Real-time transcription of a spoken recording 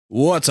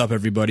What's up,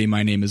 everybody?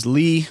 My name is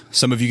Lee.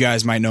 Some of you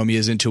guys might know me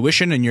as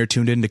Intuition, and you're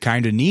tuned in to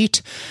Kinda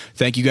Neat.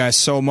 Thank you guys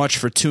so much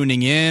for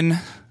tuning in.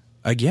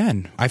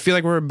 Again, I feel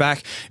like we're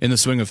back in the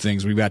swing of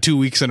things. We've got 2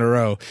 weeks in a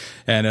row,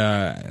 and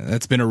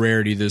that's been a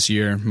rarity this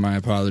year. My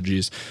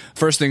apologies.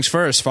 First things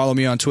first, follow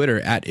me on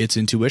Twitter at It's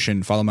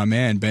Intuition. Follow my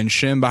man, Ben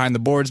Shim, behind the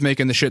boards,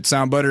 making the shit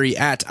sound buttery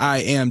at I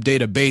Am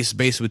Database,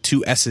 base with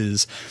 2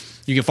 S's.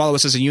 You can follow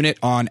us as a unit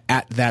on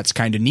at That's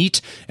Kinda Neat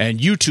and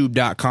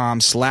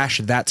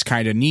youtube.com/That's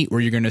Kinda Neat,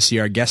 where you're going to see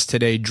our guest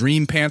today,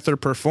 Dream Panther,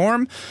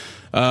 perform.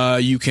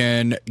 You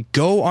can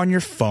go on your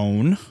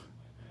phone.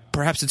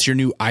 Perhaps it's your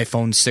new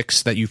iPhone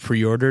 6 that you've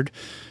pre-ordered.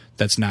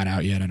 That's not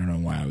out yet. I don't know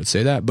why I would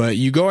say that. But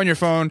you go on your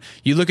phone,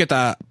 you look at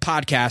the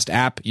podcast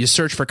app, you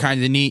search for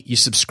Kinda Neat, you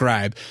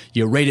subscribe.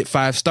 You rate it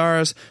 5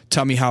 stars,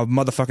 tell me how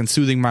motherfucking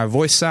soothing my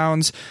voice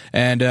sounds,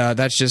 and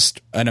that's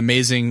just an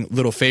amazing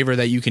little favor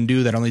that you can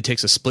do that only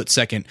takes a split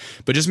second.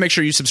 But just make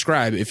sure you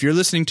subscribe. If you're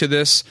listening to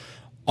this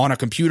on a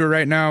computer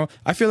right now,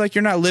 I feel like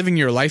you're not living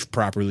your life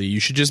properly. You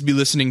should just be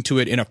listening to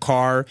it in a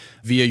car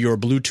via your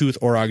Bluetooth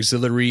or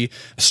auxiliary,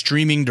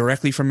 streaming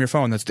directly from your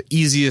phone. That's the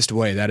easiest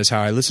way. That is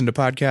how I listen to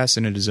podcasts,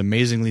 and it is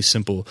amazingly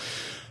simple.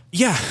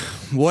 Yeah,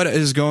 what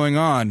is going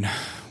on?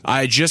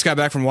 I just got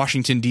back from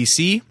Washington,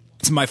 D.C.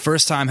 It's my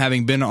first time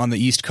having been on the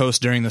East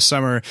Coast during the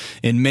summer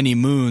in many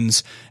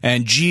moons,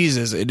 and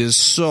Jesus, it is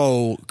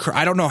so...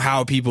 I don't know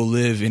how people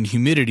live in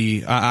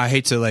humidity. I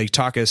hate to like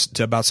talk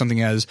about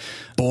something as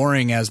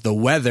boring as the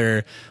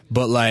weather,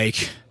 but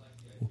like...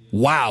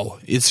 wow,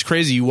 it's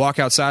crazy. You walk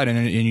outside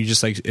and you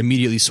just like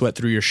immediately sweat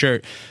through your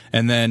shirt,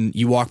 and then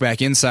you walk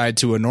back inside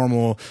to a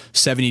normal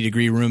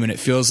 70-degree room and it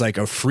feels like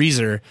a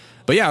freezer.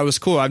 But yeah, it was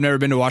cool. I've never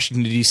been to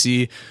Washington,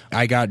 D.C.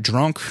 I got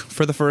drunk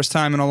for the first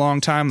time in a long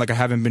time. Like, I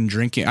haven't been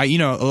drinking. A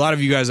lot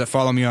of you guys that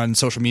follow me on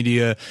social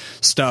media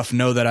stuff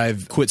know that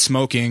I've quit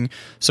smoking.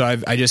 So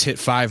I just hit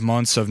 5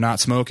 months of not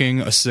smoking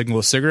a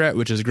single cigarette,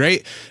 which is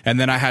great. And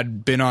then I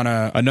had been on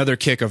another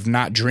kick of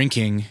not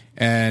drinking,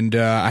 and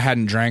I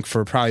hadn't drank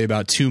for probably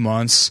about 2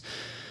 months.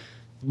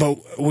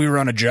 But we were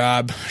on a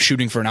job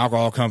shooting for an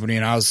alcohol company,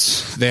 and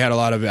they had a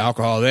lot of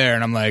alcohol there,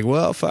 and I'm like,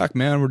 well, fuck,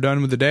 man, we're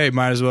done with the day.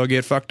 Might as well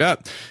get fucked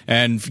up.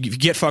 And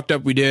get fucked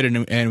up we did,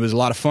 and it was a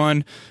lot of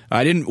fun.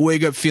 I didn't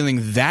wake up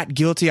feeling that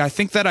guilty. I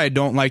think that I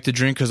don't like to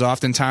drink because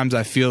oftentimes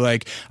I feel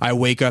like I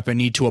wake up and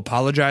need to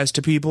apologize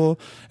to people.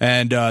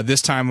 And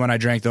this time when I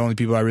drank, the only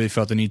people I really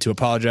felt the need to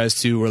apologize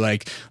to were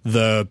like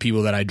the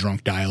people that I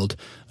drunk dialed.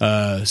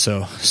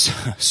 So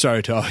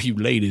sorry to all you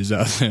ladies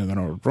out there that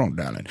are drunk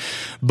dialing.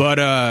 But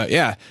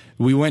yeah,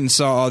 we went and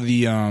saw all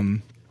the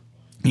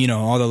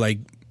all the like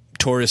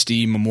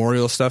touristy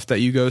memorial stuff that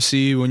you go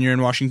see when you're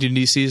in Washington,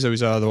 D.C. So we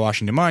saw the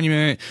Washington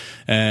Monument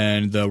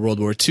and the World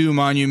War II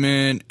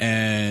Monument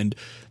and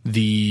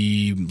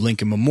the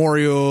Lincoln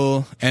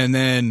Memorial. And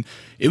then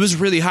it was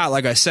really hot,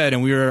 like I said,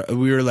 and we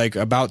were like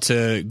about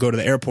to go to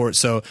the airport,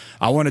 so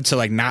I wanted to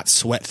like not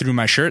sweat through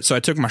my shirt, so I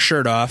took my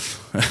shirt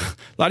off. A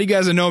lot of you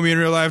guys that know me in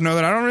real life know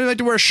that I don't really like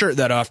to wear a shirt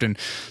that often.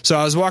 So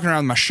I was walking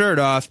around with my shirt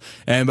off,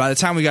 and by the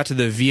time we got to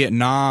the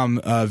Vietnam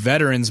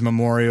Veterans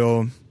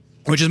Memorial,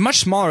 which is much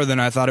smaller than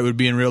I thought it would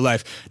be in real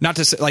life. Not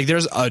to say, like,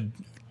 there's a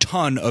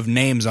ton of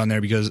names on there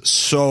because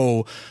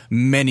so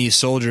many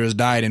soldiers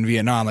died in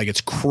Vietnam. Like, it's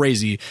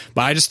crazy.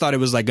 But I just thought it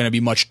was, like, going to be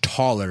much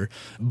taller.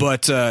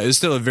 But it was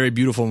still a very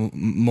beautiful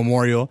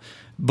memorial.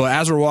 But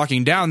as we're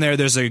walking down there,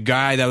 there's a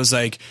guy that was,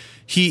 like,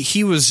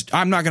 he was,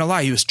 I'm not going to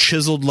lie, he was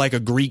chiseled like a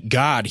Greek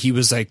god. He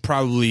was, like,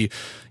 probably,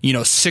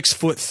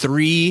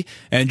 6'3"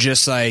 and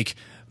just, like,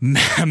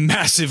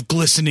 massive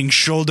glistening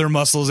shoulder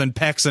muscles and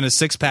pecs and a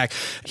six-pack.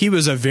 He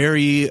was a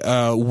very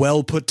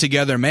well put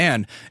together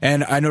man.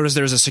 And I noticed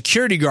there was a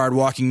security guard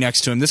walking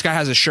next to him. This guy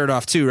has his shirt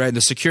off too, right?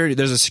 There's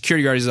a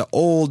security guard. He's an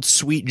old,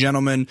 sweet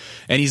gentleman.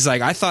 And he's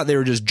like, I thought they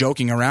were just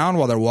joking around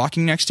while they're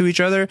walking next to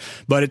each other.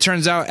 But it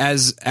turns out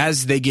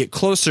as they get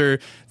closer,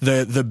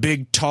 the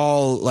big,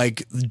 tall,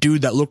 like,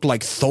 dude that looked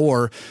like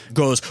Thor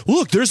goes,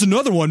 look, there's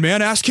another one,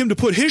 man. Ask him to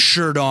put his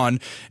shirt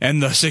on.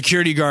 And the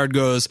security guard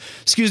goes,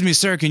 excuse me,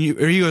 sir,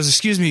 he goes,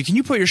 excuse me, can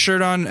you put your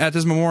shirt on at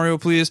this memorial,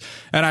 please?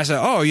 And I said,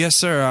 oh, yes,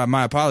 sir.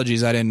 My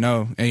apologies. I didn't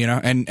know,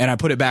 and I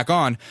put it back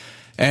on.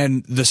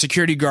 And the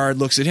security guard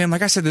looks at him.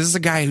 Like I said, this is a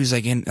guy who's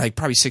like in like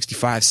probably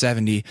 65,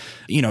 70,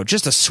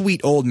 just a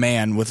sweet old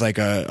man with like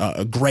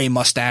a gray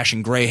mustache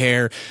and gray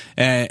hair.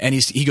 And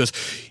he goes,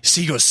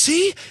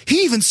 see, he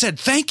even said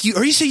thank you.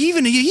 Or he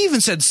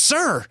even said,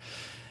 sir.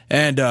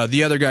 And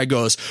the other guy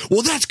goes,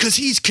 well, that's because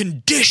he's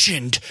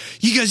conditioned.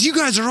 You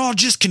guys are all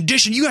just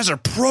conditioned. You guys are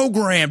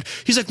programmed.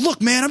 He's like,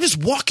 look, man, I'm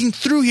just walking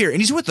through here. And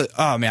he's with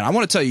I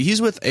want to tell you,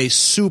 he's with a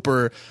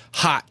super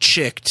hot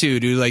chick too,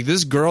 dude. Like,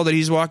 this girl that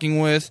he's walking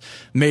with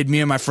made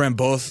me and my friend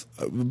both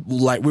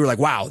we were like,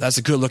 wow, that's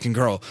a good looking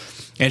girl.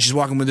 And she's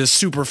walking with this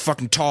super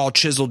fucking tall,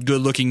 chiseled,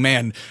 good looking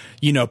man.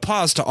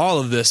 Pause to all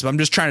of this, but I'm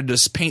just trying to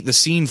just paint the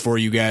scene for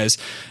you guys.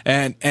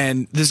 And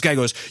this guy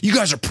goes, you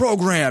guys are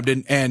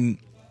programmed. And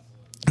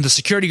the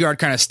security guard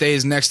kind of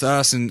stays next to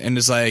us and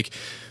is like,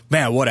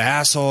 man, what an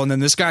asshole. And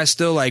then this guy's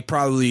still like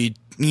probably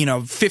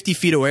 50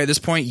 feet away at this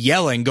point,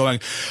 yelling,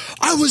 going,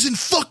 I was in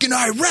fucking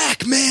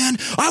Iraq, man.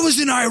 I was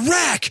in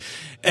Iraq.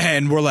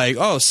 And we're like,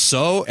 oh,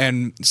 so?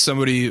 And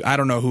somebody, I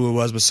don't know who it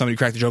was, but somebody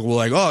cracked the joke. We're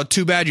like, oh,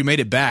 too bad you made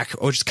it back,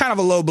 which is kind of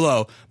a low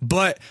blow.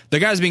 But the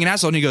guy's being an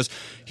asshole, and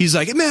he's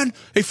like, man,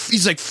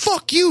 he's like,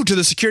 fuck you to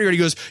the security guard. He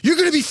goes, you're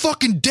going to be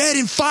fucking dead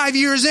in 5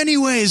 years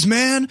anyways,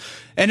 man.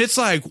 And it's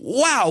like,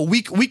 wow,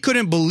 we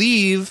couldn't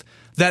believe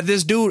that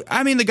this dude,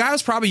 I mean, the guy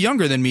was probably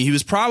younger than me. He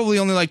was probably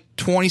only like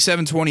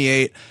 27,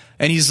 28.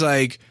 And he's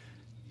like,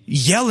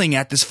 yelling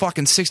at this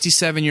fucking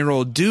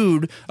 67-year-old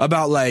dude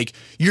about like,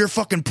 you're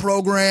fucking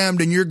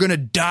programmed and you're gonna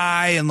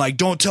die and like,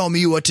 don't tell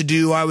me what to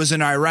do. I was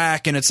in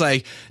Iraq. And it's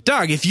like,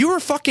 dog, if you were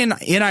fucking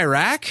in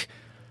Iraq,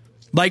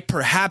 like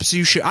perhaps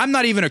you should, I'm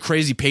not even a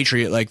crazy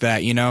patriot like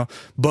that,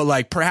 but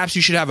like perhaps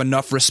you should have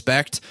enough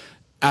respect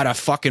at a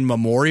fucking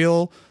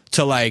memorial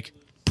to like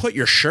put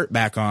your shirt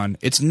back on.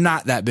 It's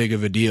not that big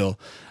of a deal.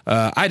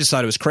 I just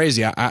thought it was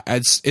crazy.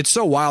 It's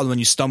so wild when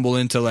you stumble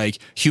into like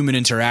human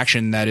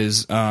interaction that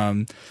is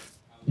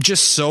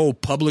just so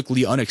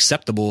publicly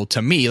unacceptable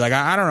to me. Like,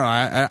 I don't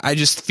know. I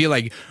just feel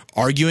like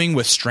arguing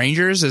with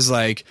strangers is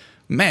like,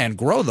 man,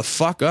 grow the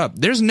fuck up.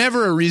 There's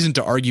never a reason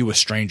to argue with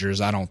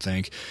strangers, I don't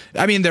think.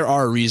 I mean, there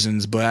are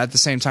reasons, but at the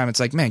same time, it's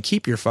like, man,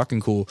 keep your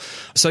fucking cool.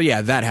 So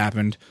yeah, that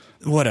happened.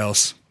 What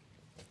else?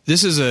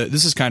 This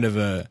is kind of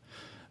a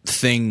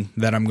thing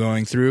that I'm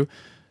going through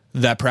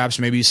that perhaps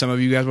maybe some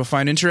of you guys will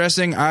find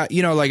interesting.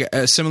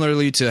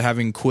 Similarly to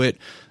having quit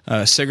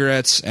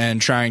cigarettes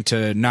and trying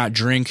to not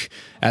drink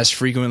as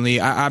frequently.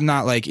 I'm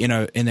not like in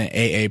an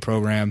AA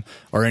program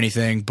or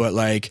anything, but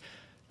like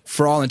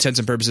for all intents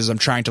and purposes, I'm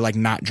trying to like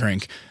not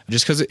drink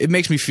just because it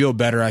makes me feel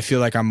better. I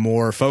feel like I'm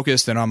more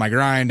focused and on my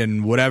grind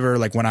and whatever.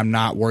 Like when I'm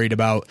not worried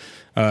about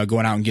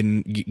going out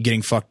and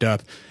getting fucked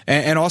up,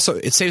 and also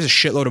it saves a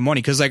shitload of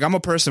money because like I'm a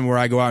person where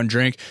I go out and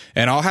drink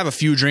and I'll have a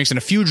few drinks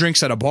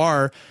at a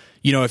bar.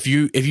 If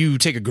you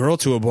take a girl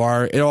to a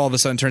bar, it all of a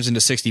sudden turns into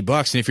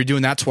 $60. And if you're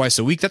doing that twice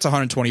a week, that's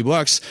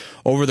 $120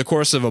 over the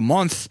course of a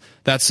month.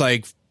 That's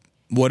like,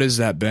 what is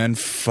that, Ben?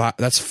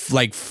 That's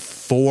like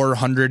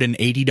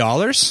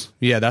 $480.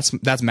 Yeah, that's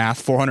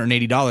math.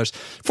 $480.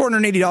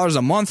 $480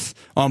 a month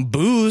on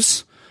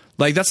booze.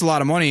 Like that's a lot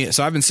of money.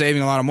 So I've been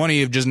saving a lot of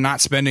money of just not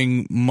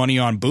spending money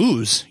on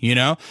booze,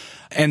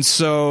 And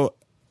so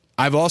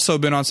I've also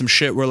been on some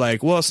shit where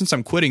like, well, since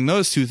I'm quitting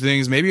those two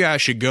things, maybe I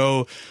should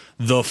go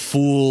the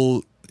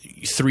full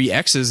 3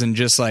 X's and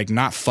just like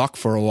not fuck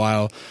for a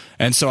while.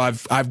 And so I'm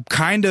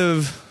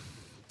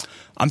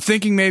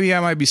thinking maybe I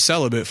might be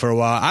celibate for a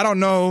while. I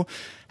don't know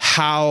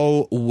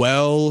how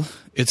well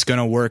it's going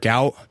to work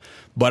out,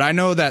 but I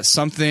know that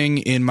something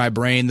in my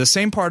brain, the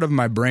same part of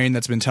my brain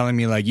that's been telling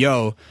me like,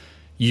 yo,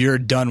 you're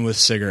done with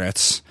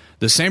cigarettes.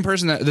 The same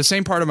part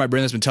of my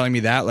brain that's been telling me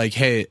that, like,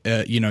 hey,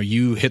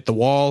 you hit the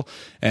wall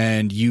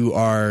and you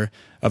are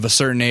of a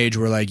certain age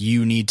where like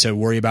you need to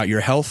worry about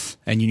your health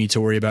and you need to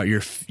worry about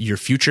your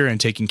future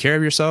and taking care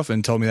of yourself,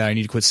 and told me that I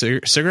need to quit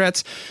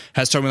cigarettes,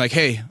 has told me like,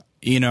 hey,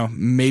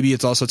 maybe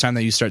it's also time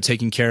that you start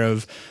taking care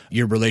of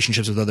your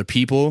relationships with other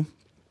people.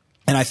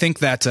 And I think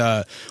that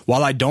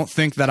while I don't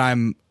think that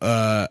I'm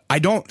an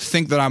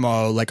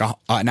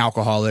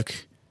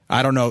alcoholic.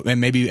 I don't know, and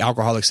maybe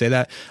alcoholics say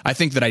that. I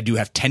think that I do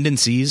have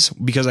tendencies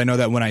because I know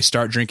that when I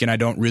start drinking,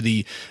 if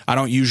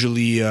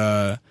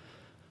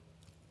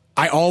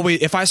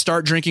I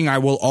start drinking, I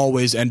will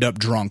always end up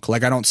drunk.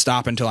 Like I don't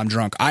stop until I'm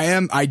drunk.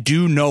 I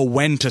do know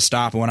when to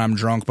stop when I'm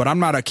drunk, but I'm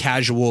not a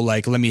casual,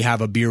 like, let me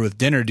have a beer with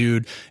dinner,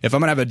 dude. If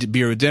I'm going to have a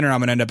beer with dinner, I'm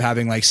going to end up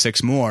having like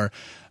 6 more.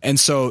 And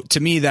so to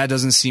me, that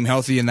doesn't seem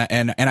healthy.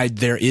 And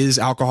there is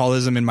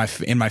alcoholism in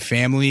my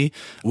family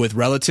with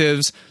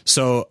relatives.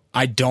 So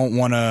I don't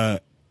want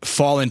to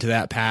fall into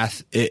that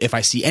path if I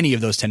see any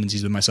of those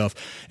tendencies with myself.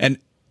 And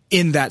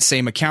in that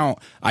same account,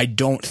 I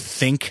don't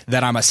think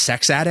that I'm a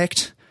sex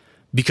addict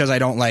because I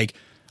don't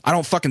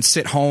fucking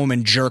sit home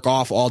and jerk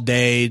off all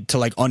day to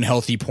like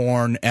unhealthy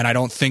porn. And I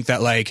don't think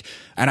that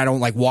and I don't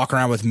like walk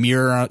around with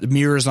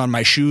mirrors on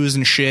my shoes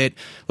and shit.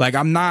 Like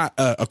I'm not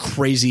a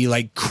crazy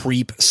like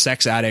creep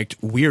sex addict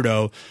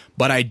weirdo,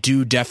 but I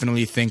do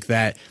definitely think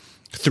that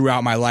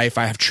throughout my life,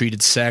 I have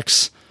treated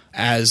sex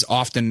as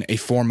often a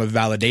form of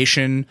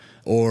validation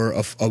or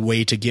a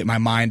way to get my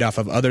mind off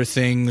of other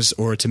things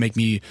or to make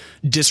me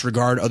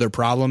disregard other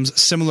problems,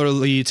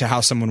 similarly to how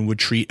someone would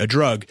treat a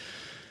drug.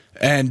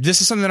 And this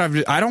is something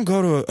that I don't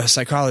go to a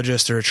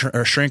psychologist or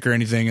a shrink or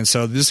anything. And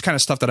so this is kind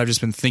of stuff that I've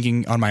just been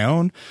thinking on my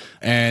own.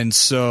 And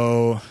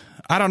so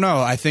I don't know.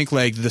 I think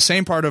like the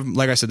same part of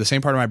my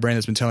brain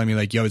that's been telling me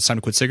like, yo, it's time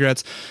to quit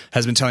cigarettes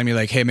has been telling me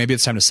like, hey, maybe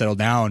it's time to settle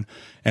down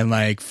and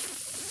like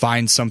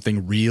find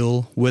something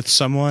real with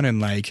someone and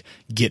like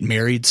get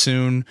married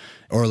soon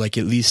or like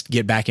at least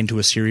get back into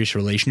a serious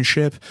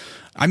relationship.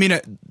 I mean,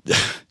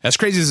 as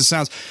crazy as it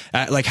sounds,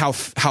 like how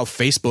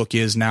Facebook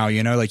is now,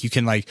 like you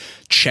can like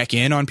check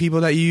in on people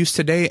that you used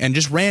to date, and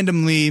just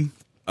randomly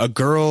a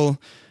girl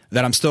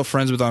that I'm still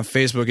friends with on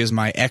Facebook is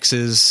my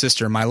ex's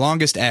sister, my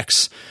longest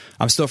ex.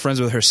 I'm still friends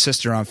with her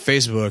sister on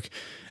Facebook.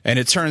 And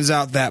it turns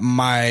out that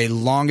my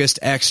longest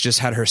ex just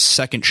had her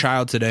second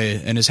child today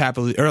and is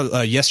happily,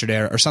 or yesterday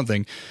or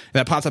something.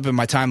 That popped up in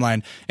my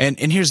timeline. And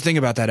here's the thing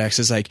about that ex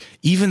is like,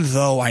 even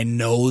though I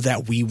know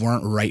that we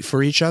weren't right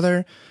for each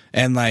other,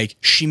 and like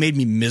she made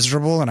me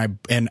miserable,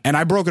 and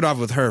I broke it off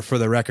with her, for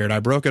the record. I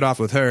broke it off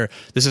with her.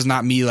 This is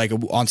not me like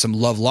on some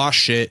love lost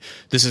shit.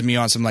 This is me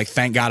on some like,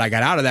 thank God I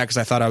got out of that because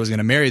I thought I was going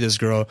to marry this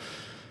girl.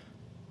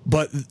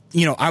 But,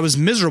 you know, I was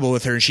miserable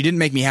with her and she didn't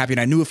make me happy.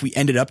 And I knew if we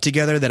ended up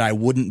together that I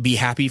wouldn't be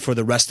happy for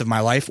the rest of my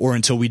life or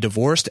until we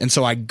divorced. And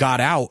so I got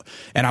out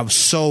and I was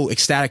so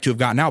ecstatic to have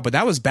gotten out. But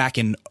that was back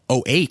in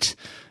 2008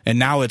 and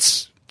now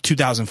it's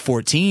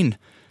 2014.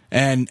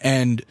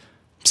 And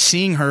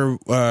seeing her,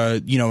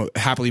 you know,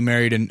 happily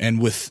married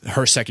and with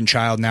her second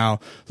child now,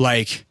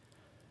 like,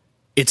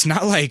 it's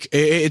not like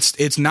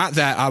it's not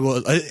that I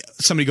will.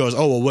 Somebody goes,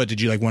 oh well, what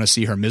did you like want to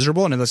see her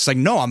miserable? And it's like,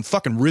 no, I'm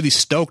fucking really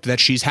stoked that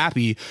she's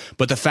happy.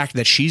 But the fact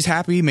that she's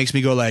happy makes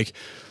me go like,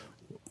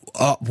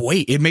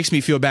 wait. It makes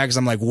me feel bad because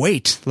I'm like,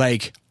 wait,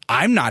 like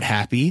I'm not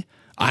happy.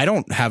 I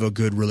don't have a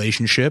good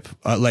relationship.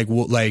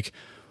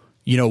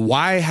 You know,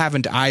 why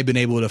haven't I been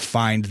able to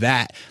find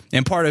that?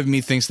 And part of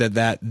me thinks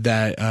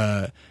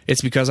that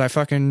it's because I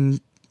fucking,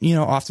 you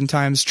know,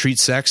 oftentimes treat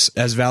sex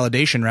as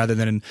validation rather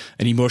than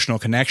an emotional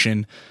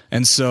connection.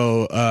 And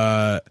so,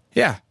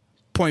 yeah,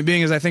 point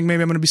being is I think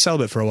maybe I'm going to be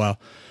celibate for a while.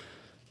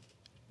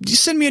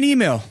 Just send me an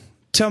email.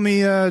 Tell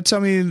me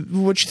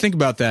what you think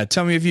about that.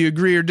 Tell me if you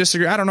agree or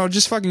disagree. I don't know.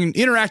 Just fucking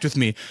interact with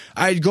me.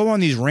 I go on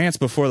these rants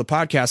before the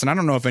podcast and I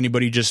don't know if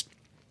anybody just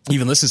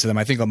even listens to them.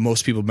 I think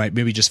most people might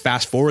maybe just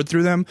fast forward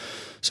through them.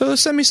 So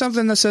send me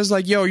something that says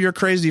like, yo, you're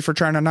crazy for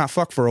trying to not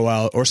fuck for a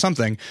while or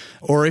something.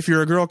 Or if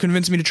you're a girl,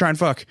 convince me to try and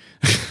fuck.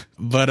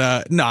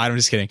 But no, I'm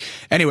just kidding.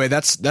 Anyway,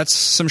 that's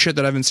some shit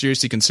that I've been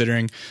seriously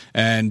considering.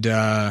 And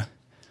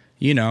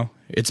you know,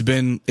 it's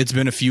been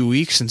a few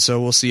weeks, and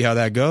so we'll see how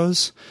that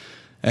goes.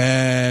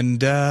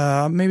 And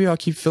maybe I'll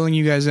keep filling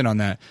you guys in on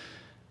that.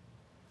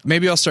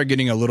 Maybe I'll start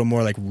getting a little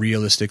more like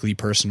realistically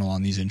personal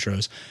on these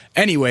intros.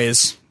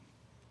 Anyways,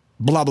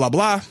 blah, blah,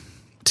 blah.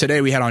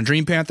 Today we had on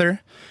Dream Panther.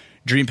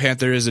 Dream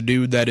Panther is a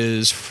dude that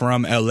is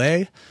from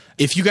LA.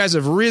 If you guys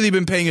have really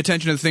been paying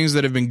attention to things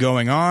that have been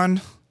going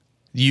on,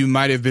 you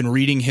might have been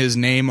reading his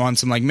name on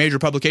some like major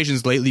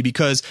publications lately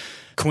because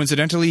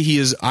coincidentally he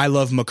is I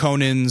Love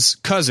McConan's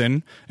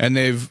cousin and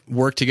they've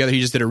worked together.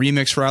 He just did a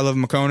remix for I Love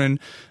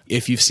McConan.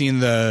 If you've seen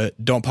the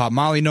Don't Pop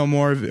Molly No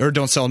More or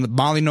Don't Sell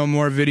Molly No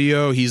More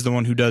video, he's the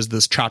one who does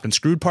this chopped and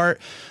screwed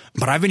part.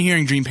 But I've been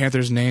hearing Dream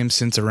Panther's name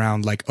since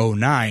around like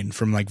 2009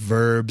 from like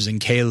Verbs and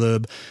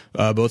Caleb,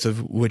 both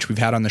of which we've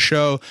had on the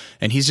show.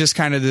 And he's just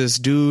kind of this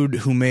dude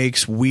who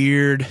makes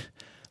weird,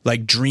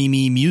 like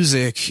dreamy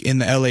music in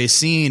the LA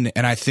scene.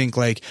 And I think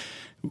like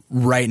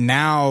right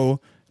now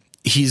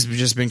he's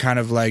just been kind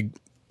of like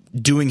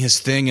doing his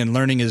thing and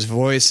learning his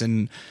voice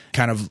and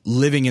kind of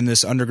living in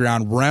this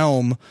underground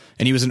realm.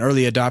 And he was an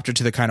early adopter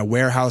to the kind of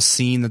warehouse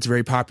scene that's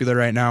very popular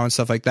right now and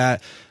stuff like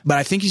that. But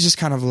I think he's just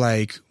kind of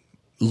like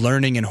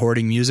learning and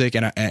hoarding music.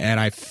 And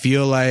I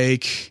feel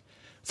like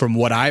from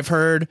what I've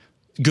heard,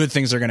 good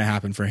things are going to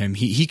happen for him.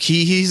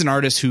 He's an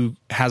artist who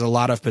has a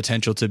lot of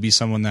potential to be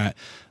someone that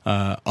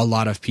a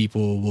lot of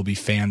people will be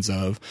fans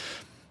of.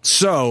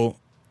 So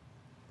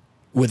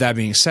with that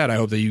being said, I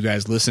hope that you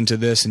guys listen to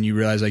this and you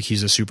realize like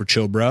he's a super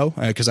chill bro,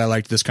 because I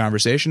liked this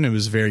conversation. It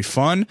was very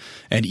fun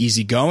and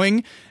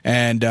easygoing.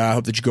 And I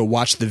hope that you go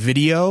watch the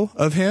video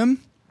of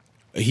him.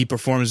 He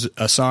performs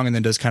a song and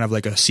then does kind of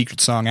like a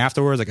secret song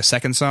afterwards, like a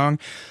second song.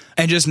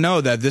 And just know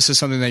that this is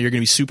something that you're going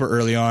to be super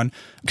early on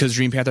because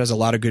Dream Panther has a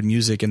lot of good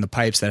music in the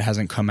pipes that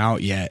hasn't come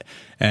out yet.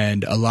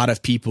 And a lot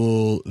of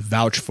people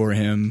vouch for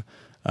him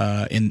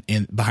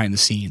in behind the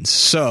scenes.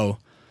 So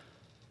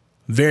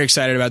very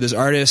excited about this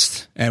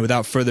artist. And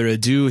without further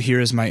ado,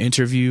 here is my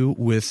interview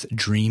with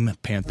Dream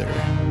Panther.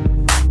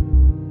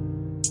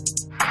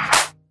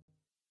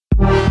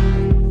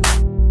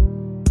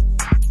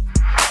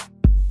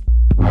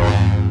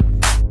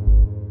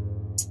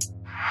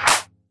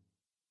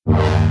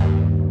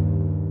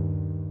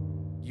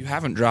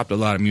 Haven't dropped a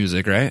lot of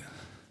music, right?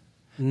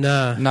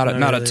 No, not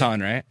really. A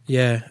ton, right?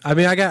 Yeah, I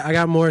mean, I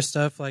got more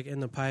stuff like in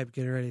the pipe,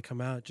 getting ready to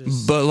come out.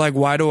 But like,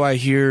 why do I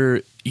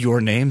hear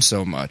your name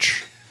so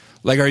much?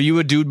 Like, are you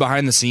a dude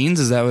behind the scenes?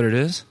 Is that what it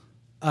is?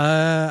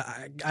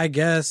 I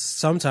guess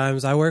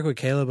sometimes I work with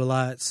Caleb a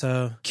lot.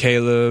 So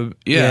Caleb,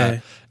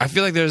 yeah. I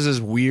feel like there's this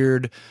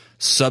weird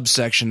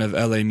subsection of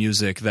LA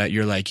music that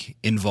you're like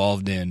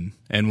involved in,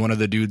 and one of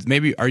the dudes,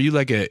 maybe are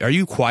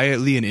you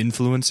quietly an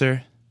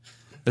influencer?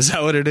 Is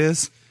that what it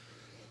is?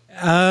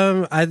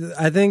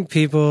 I think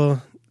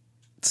people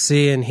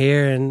see and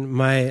hear and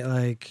might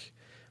like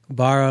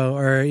borrow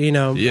or, you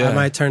know, I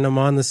might turn them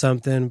on to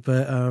something,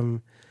 but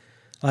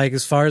like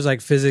as far as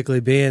like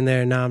physically being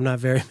there, no, I'm not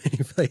very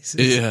many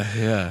places.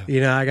 Yeah. You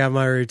know, I got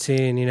my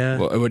routine, you know.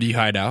 What do you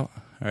hide out?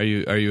 Are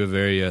you a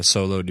very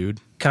solo dude?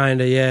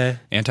 Kinda, yeah.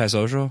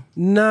 Antisocial?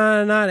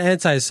 No, not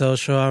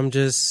antisocial. I'm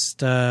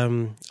just I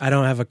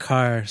don't have a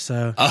car,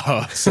 so.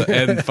 Oh,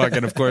 and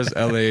fucking of course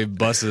LA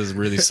buses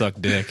really suck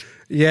dick.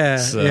 Yeah,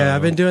 so. Yeah.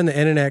 I've been doing the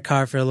internet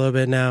car for a little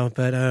bit now,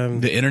 but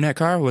the internet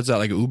car? What's that,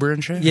 like Uber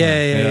and shit?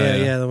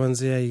 Yeah. The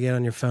ones you get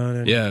on your phone.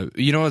 And, yeah,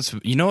 you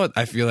know what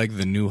I feel like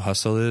the new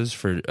hustle is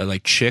for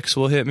like chicks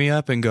will hit me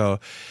up and go,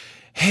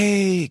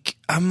 hey,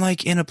 I'm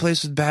like in a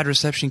place with bad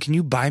reception. Can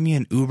you buy me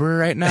an Uber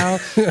right now?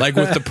 Like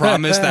with the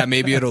promise that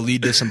maybe it'll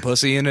lead to some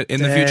pussy in the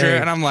future.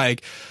 And I'm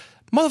like,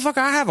 motherfucker,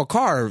 I have a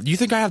car. You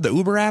think I have the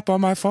Uber app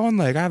on my phone?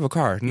 Like, I have a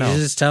car. No. You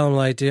just tell them,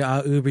 like, dude,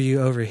 I'll Uber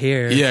you over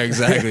here. Yeah,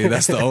 exactly.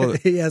 That's the only.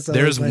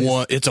 There's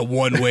one. It's a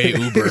one-way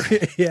Uber.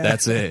 Yeah.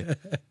 That's it.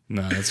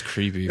 No, that's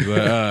creepy.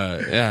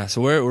 But yeah.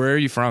 So where are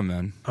you from,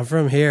 man? I'm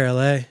from here,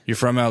 LA. You're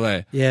from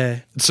LA. Yeah.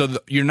 So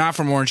you're not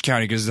from Orange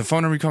County because the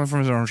phone number you're coming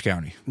from is Orange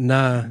County.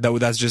 Nah.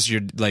 That's just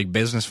your like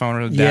business phone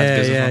or dad's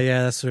business phone?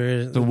 Yeah. That's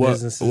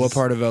where. So what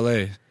part of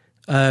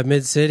LA?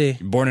 Mid City.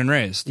 Born and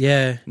raised.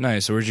 Yeah.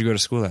 Nice. So where'd you go to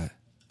school at?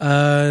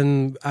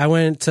 I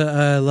went to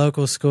a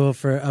local school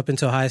for up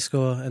until high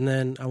school, and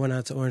then I went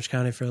out to Orange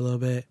County for a little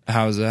bit.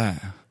 How was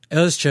that? It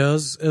was chill.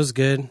 It was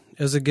good.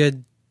 It was a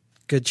good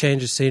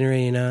change of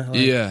scenery, you know?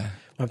 Like, yeah.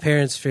 My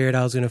parents feared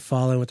I was going to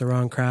fall in with the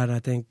wrong crowd, and I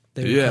think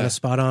they were kind of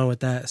spot on with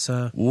that.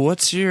 So,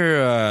 what's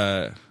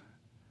your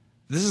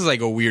this is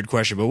like a weird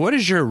question, but what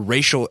is your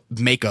racial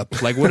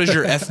makeup? Like, what is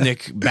your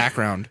ethnic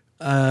background?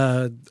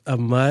 A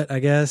mutt, I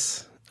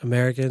guess.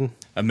 American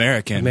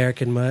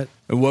mutt.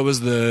 What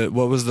was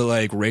the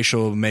like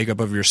racial makeup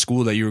of your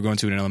school that you were going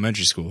to in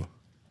elementary school?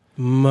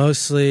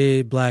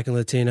 Mostly black and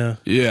Latino.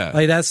 Yeah.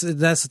 Like that's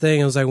the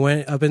thing. It was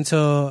like up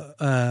until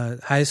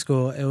high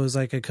school, it was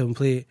like a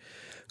complete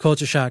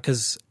culture shock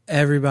because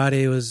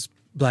everybody was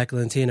black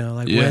and Latino.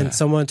 Like when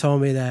someone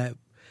told me that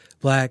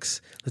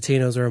blacks,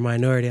 Latinos were a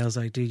minority, I was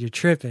like, dude, you're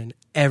tripping.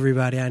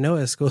 Everybody I know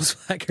at school is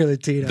black or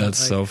Latino. That's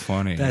like, so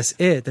funny. That's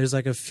it. There's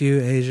like a few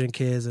Asian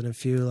kids and a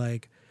few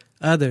like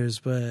others,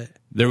 but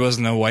there was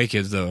no white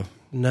kids though.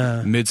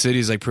 No.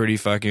 Mid-City's like pretty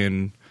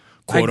fucking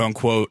quote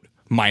unquote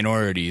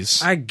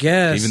minorities. I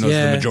guess. Even though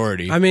it's the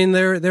majority. I mean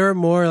there were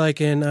more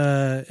like in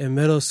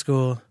middle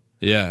school.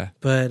 Yeah.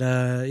 But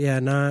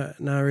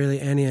not really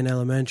any in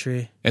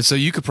elementary. And so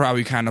you could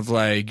probably kind of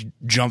like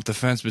jump the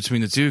fence between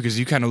the two because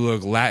you kind of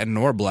look Latin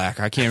or black.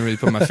 I can't really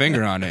put my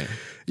finger on it.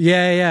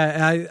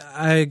 Yeah.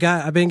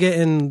 I've been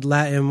getting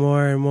Latin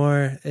more and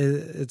more.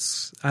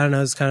 It's I don't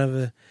know, it's kind of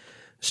a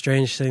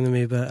strange thing to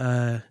me, but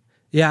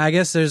I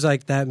guess there's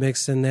like that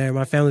mixed in there.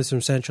 My family's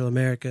from Central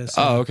America.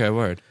 So, oh, okay,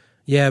 word.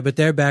 Yeah, but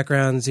their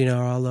backgrounds, you know,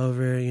 are all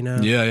over, you know.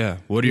 Yeah.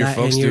 What do your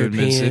folks do in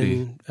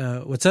Mid-City?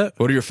 What's up?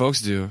 What do your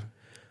folks do?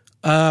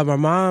 My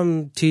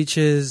mom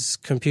teaches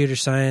computer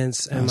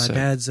science, and my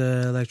dad's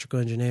an electrical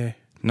engineer.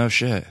 No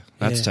shit.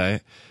 That's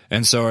tight.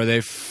 And so are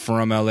they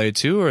from LA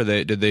too, or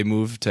did they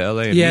move to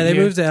LA? Yeah, they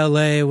moved to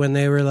LA when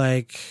they were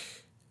like,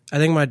 I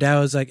think my dad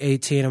was like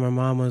 18 and my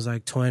mom was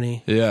like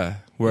 20. Yeah.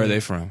 Where are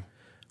they from?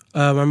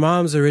 My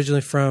mom's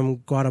originally from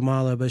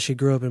Guatemala, but she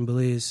grew up in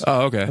Belize.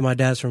 Oh, okay. And my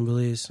dad's from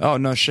Belize. Oh,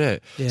 no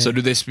shit. Yeah. So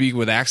do they speak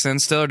with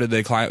accents still, or did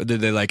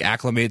they like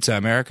acclimate to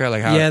America?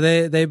 Like how? Yeah,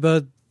 they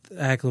both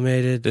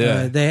acclimated.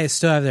 Yeah. They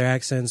still have their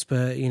accents,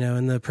 but you know,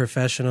 in the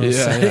professional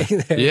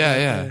setting.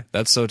 Yeah.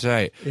 That's so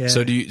tight. Yeah.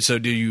 So do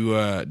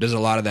you does a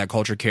lot of that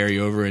culture carry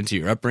over into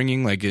your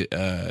upbringing? Like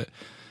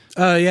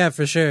Oh yeah,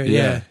 for sure.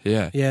 Yeah.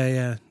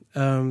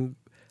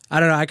 I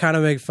don't know. I kind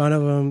of make fun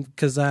of them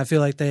because I feel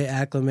like they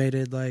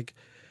acclimated like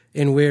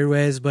in weird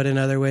ways, but in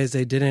other ways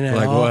they didn't at all.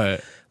 Like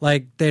what?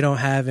 Like they don't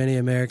have any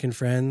American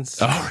friends.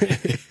 Oh,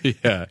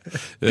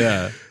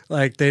 yeah.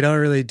 Like they don't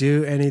really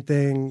do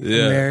anything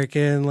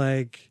American.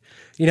 Like,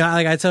 you know,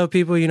 like I tell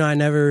people, you know, I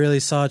never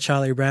really saw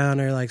Charlie Brown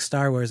or like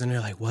Star Wars, and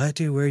they're like, "What,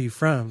 dude? Where are you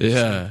from?"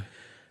 Yeah. So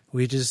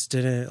we just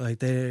didn't like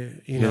they.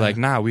 You're like,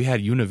 nah, we had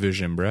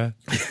Univision, bruh.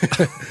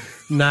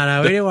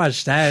 Nah, we didn't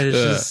watch that. It's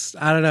just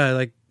I don't know,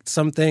 like.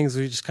 Some things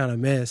we just kind of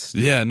missed.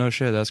 Yeah, no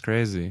shit. That's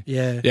crazy.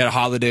 Yeah.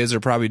 Holidays are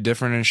probably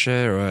different and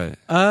shit, or what?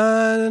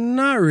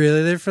 Not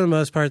really. They're for the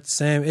most part the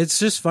same. It's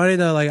just funny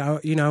though. Like,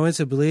 I went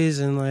to Belize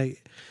and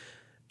like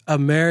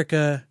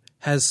America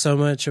has so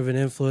much of an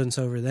influence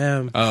over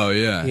them. Oh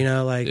yeah. You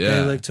know, like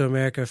they look to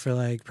America for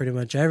like pretty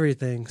much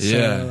everything.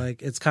 So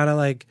like it's kind of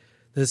like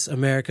this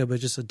America, but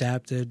just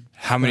adapted.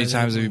 How many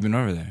times have you been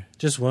over there?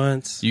 Just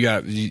once.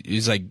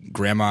 It's like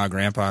grandma,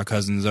 grandpa,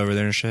 cousins over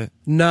there and shit?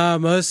 No,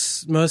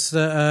 most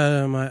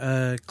of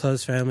my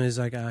close family is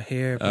like out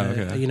here.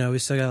 But, you know, we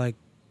still got like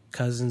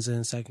cousins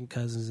and second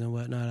cousins and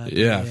whatnot out there.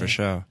 Yeah, for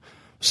sure.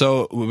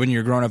 So when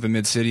you're growing up in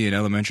Mid-City in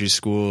elementary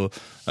school,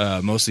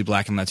 mostly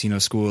black and Latino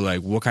school,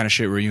 like what kind of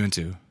shit were you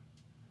into?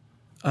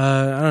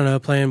 I don't know,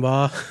 playing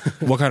ball.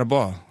 What kind of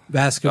ball?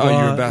 Basketball. Oh,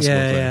 you were a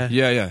basketball player.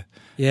 Yeah.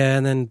 Yeah,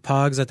 and then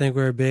Pogs, I think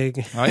were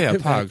big. Oh yeah,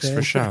 Pogs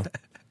for sure.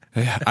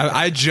 Yeah,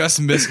 I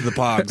just missed the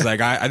Pogs. Like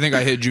I think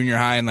I hit junior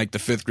high and like the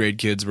 5th grade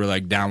kids were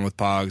like down with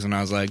Pogs, and I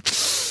was like,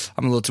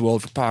 I'm a little too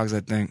old for Pogs,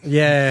 I think.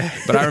 Yeah.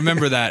 But I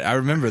remember that. I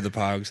remember the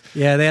Pogs.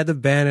 Yeah, they had the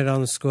bandit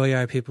on the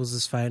schoolyard. People's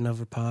just fighting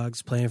over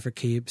Pogs, playing for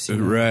keeps. You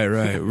know?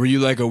 Right. Were you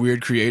like a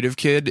weird creative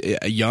kid,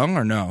 young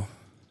or no?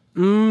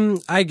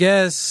 I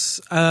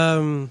guess.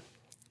 I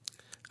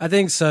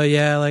think so.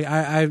 Yeah. Like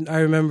I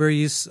remember I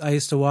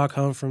used to walk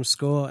home from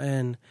school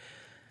and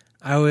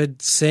I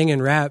would sing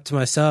and rap to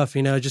myself,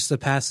 you know, just to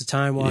pass the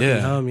time walking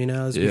home. You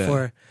know, it was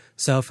before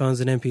cell phones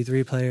and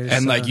MP3 players.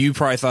 And like you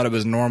probably thought it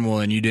was normal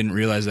and you didn't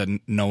realize that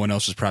no one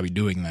else was probably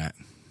doing that.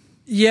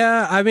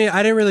 Yeah, I mean,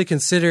 I didn't really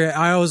consider it.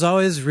 I was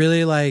always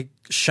really like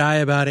shy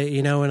about it,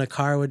 you know, when a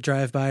car would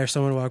drive by or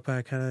someone would walk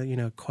by, kind of, you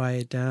know,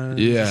 quiet down and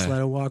just let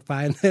them walk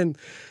by and then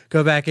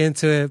go back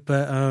into it.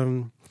 But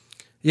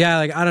yeah,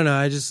 like I don't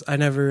know, I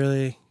never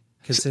really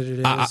considered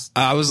it.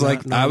 I was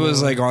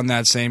like on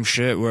that same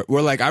shit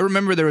where like I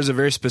remember there was a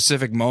very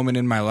specific moment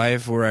in my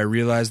life where I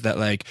realized that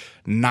like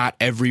not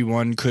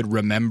everyone could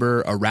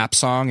remember a rap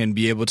song and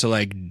be able to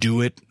like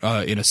do it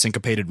in a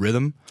syncopated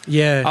rhythm.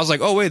 Yeah, I was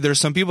like, oh wait, there's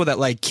some people that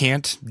like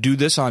can't do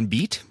this on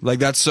beat. Like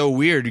that's so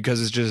weird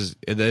because it's just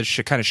that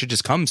shit kind of shit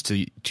just comes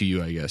to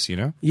you, I guess, you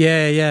know.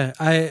 Yeah.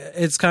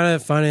 It's kind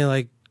of funny,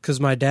 like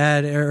because my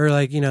dad or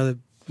like you know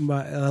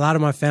a lot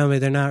of my family,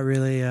 they're not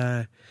really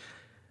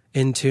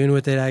in tune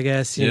with it, I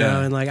guess, you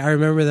know. And like I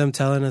remember them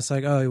telling us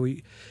like, oh,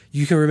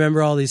 you can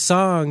remember all these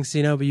songs,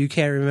 you know, but you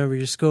can't remember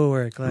your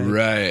schoolwork, like,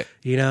 right,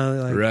 you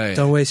know, like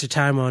don't waste your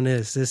time on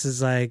this is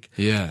like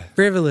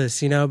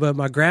frivolous, you know. But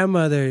my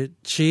grandmother,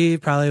 she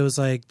probably was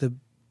like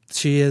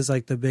she is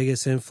like the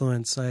biggest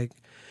influence, like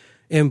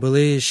in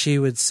Belize. She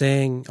would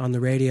sing on the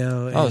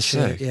radio and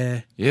sick.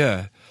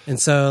 Yeah. And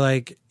so,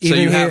 like, even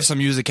so you have some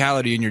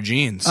musicality in your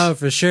genes. Oh,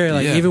 for sure.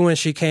 Like, even when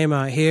she came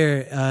out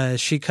here,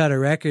 she cut a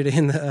record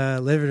in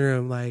the living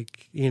room,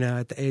 like, you know,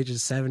 at the age of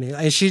 70.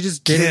 And she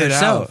just did it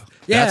herself.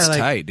 Yeah, that's like,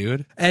 tight,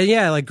 dude. And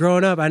yeah, like,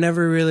 growing up, I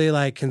never really,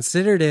 like,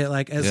 considered it,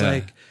 like, as,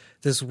 like,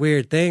 this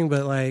weird thing.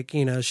 But, like,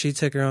 you know, she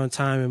took her own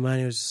time and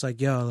money. It was just like,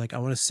 yo, like, I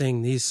want to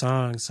sing these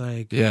songs.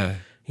 Like,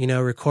 you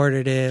know,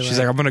 recorded it. She's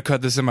like, I'm going to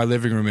cut this in my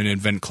living room and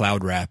invent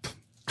cloud rap.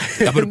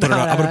 I'm gonna put it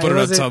on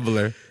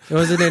Tumblr. It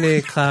wasn't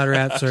any cloud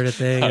rap sort of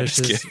thing. It was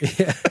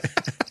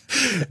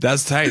just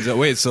That's tight. So,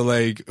 wait, so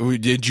like,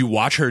 did you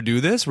watch her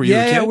do this? Were you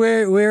a kid?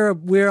 Yeah,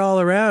 we're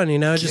all around, you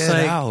know, just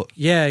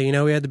you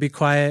know, we had to be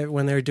quiet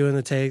when they were doing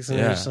the takes, and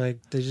just like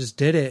they just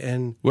did it.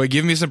 And wait,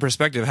 give me some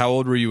perspective. How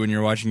old were you when you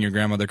were watching your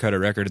grandmother cut a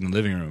record in the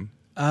living room?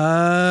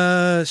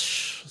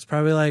 It's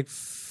probably like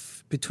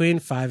between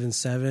 5 and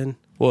 7.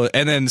 Well,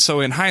 and then so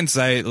in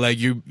hindsight, like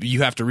you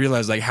have to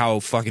realize like how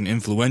fucking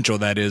influential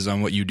that is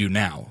on what you do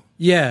now.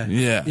 Yeah,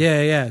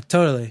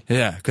 totally.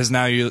 Yeah, because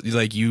now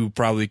you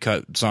probably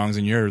cut songs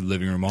in your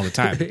living room all the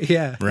time.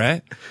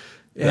 Right.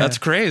 Yeah. That's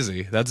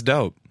crazy. That's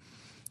dope.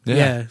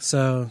 Yeah.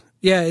 So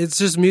it's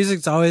just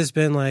music's always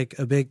been like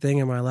a big thing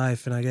in my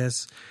life, and I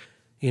guess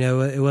you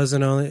know it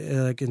wasn't only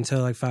like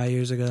until like 5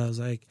 years ago I was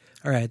like,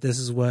 all right, this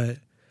is what.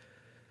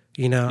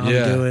 You know, I'm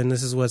doing,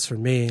 this is what's for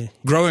me.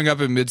 Growing up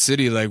in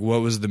Mid-City, like,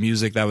 what was the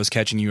music that was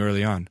catching you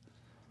early on?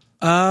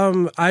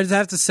 I'd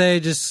have to say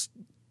just,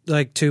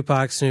 like,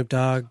 Tupac, Snoop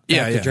Dogg,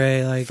 Dr.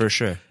 Dre. Like, for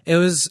sure. It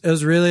was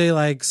really,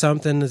 like,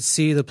 something to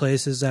see the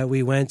places that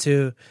we went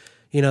to,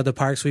 you know, the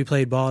parks we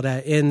played ball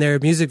at in their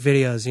music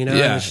videos, you know?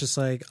 And it's just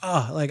like,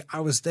 oh, like, I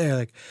was there.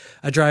 Like,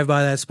 I drive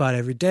by that spot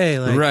every day.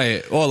 Like,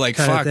 right. Well, like,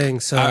 fuck. Thing,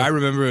 so. I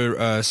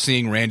remember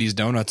seeing Randy's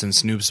Donuts and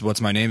Snoop's What's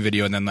My Name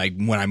video, and then, like,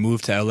 when I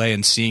moved to LA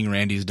and seeing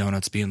Randy's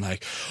Donuts being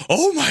like,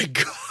 oh my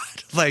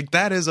God, like,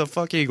 that is a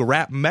fucking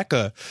rap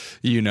mecca,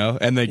 you know?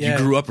 And, like, you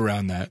grew up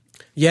around that.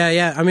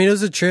 Yeah. I mean, it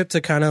was a trip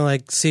to kind of,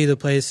 like, see the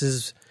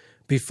places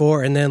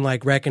before and then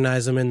like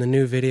recognize them in the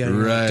new video.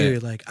 And like,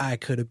 dude, like I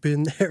could have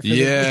been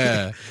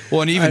there.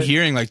 Well, and even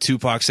hearing like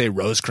Tupac say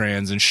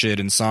Rosecrans and shit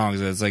in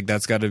songs, it's like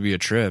that's got to be a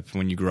trip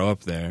when you grow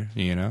up there,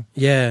 you know?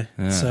 Yeah.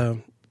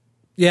 So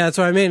that's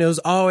what I mean. It was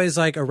always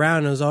like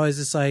around. It was always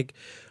this like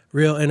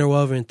real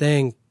interwoven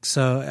thing.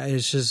 So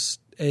it's just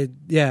like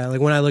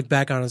when I look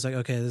back on it, it's like,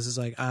 okay, this is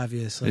like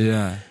obvious. Like,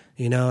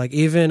 you know, like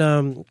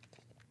even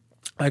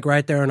like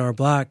right there on our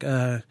block,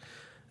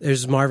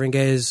 there's Marvin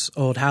Gaye's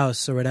old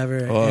house or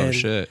whatever. Oh,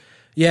 shit.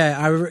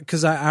 Yeah,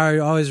 because I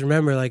always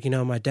remember, like, you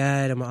know, my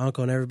dad and my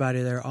uncle and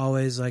everybody, they're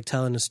always, like,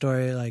 telling the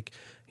story, like,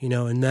 you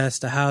know, and that's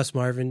the house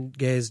Marvin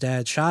Gaye's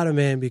dad shot him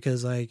in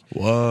because, like, he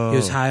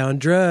was high on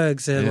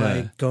drugs and,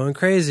 like, going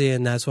crazy,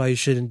 and that's why you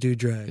shouldn't do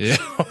drugs. Yeah,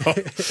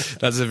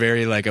 that's a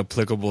very, like,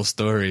 applicable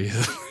story.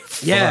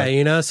 Yeah,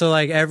 you know, so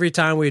like every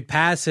time we'd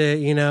pass it,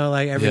 you know,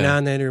 like every now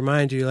and then to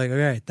remind you, like, all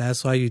right,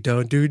 that's why you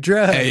don't do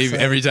drugs. Hey, like,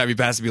 every time you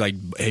pass it, be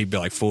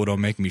like, fool, don't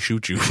make me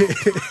shoot you.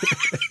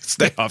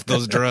 Stay off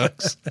those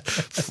drugs.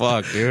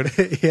 Fuck, dude.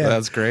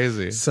 That's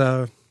crazy.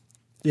 So,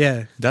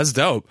 yeah. That's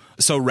dope.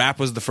 So rap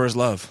was the first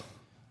love.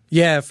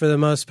 Yeah, for the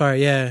most part,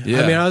 yeah. I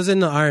mean, I was in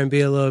the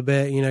R&B a little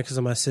bit, you know, because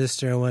of my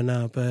sister and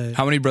whatnot, but...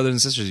 How many brothers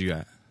and sisters you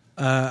got?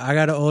 I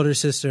got an older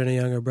sister and a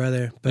younger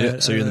brother.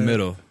 But so you're in the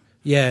middle.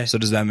 Yeah. So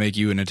does that make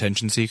you an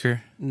attention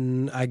seeker?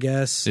 I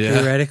guess,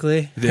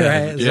 theoretically. Yeah.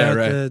 Right? Is that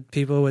what the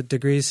people with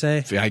degrees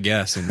say? I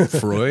guess. And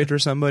Freud or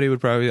somebody would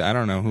probably, I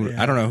don't know who,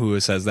 I don't know who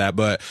says that,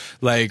 but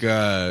like,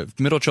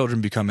 middle children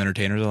become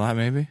entertainers a lot,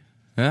 maybe.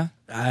 Yeah.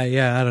 I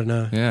don't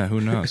know. Yeah.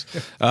 Who knows?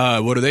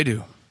 What do they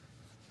do?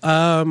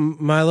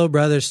 My little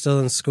brother's still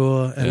in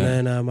school, and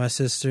then my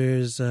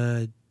sister's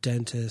a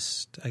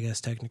dentist, I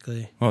guess,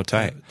 technically. Oh,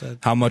 tight.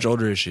 How much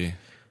older is she?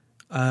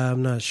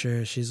 I'm not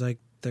sure. She's like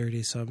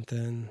 30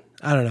 something.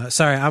 I don't know.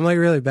 Sorry, I'm like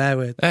really bad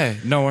with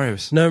no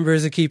worries.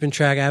 Numbers of keeping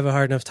track. I have a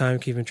hard enough time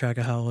keeping track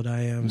of how old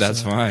I am.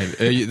 That's fine.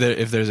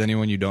 If there's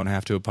anyone you don't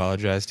have to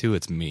apologize to,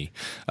 it's me.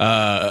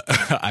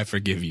 I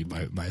forgive you,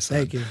 my son.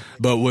 Thank you.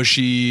 But was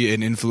she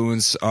an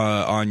influence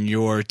on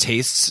your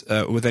tastes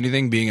with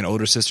anything? Being an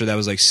older sister that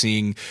was like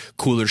seeing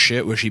cooler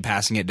shit, was she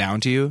passing it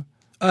down to you?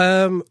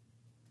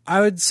 I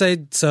would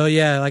say so.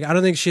 Yeah. Like I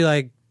don't think she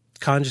like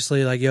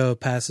consciously like, yo,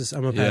 pass this.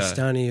 I'm gonna pass this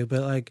down to you.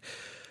 But like,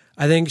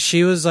 I think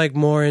she was like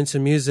more into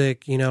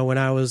music, you know, when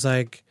I was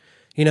like,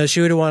 you know,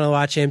 she would want to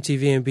watch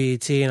MTV and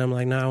BET, and I'm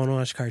like, nah, I want to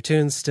watch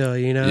cartoons still,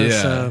 you know?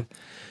 Yeah. So,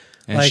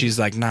 and like, she's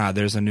like, nah,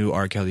 there's a new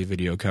R. Kelly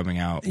video coming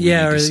out. Or, you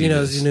know,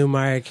 there's a new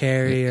Mariah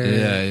Carey,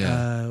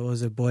 or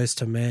was it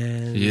Boyz II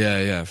Men?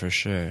 Yeah, for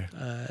sure.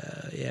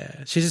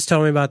 She just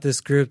told me about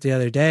this group the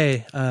other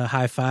day,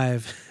 High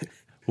Five.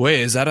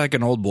 Wait, is that like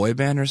an old boy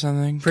band or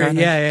something?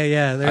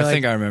 Yeah. I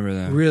think I remember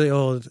them. Really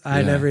old.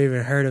 I never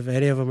even heard of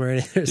any of them or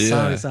any of their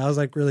songs. So I was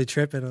like really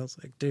tripping. I was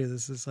like, dude,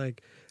 this is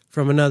like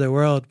from another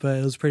world, but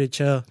it was pretty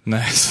chill.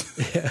 Nice.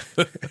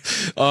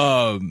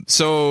 Yeah.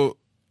 So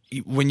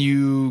when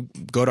you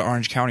go to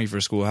Orange County for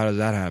school, how does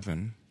that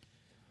happen?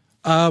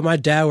 My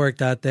dad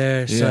worked out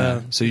there.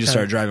 So you just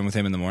started driving with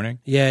him in the morning?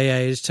 Yeah.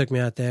 He just took me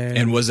out there.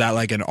 And was that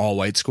like an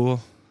all-white school?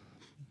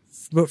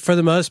 But for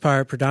the most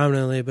part,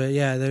 predominantly. But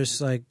yeah,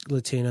 there's like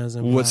Latinos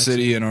and what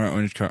city in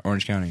Orange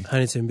County?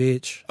 Huntington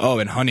Beach. Oh,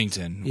 in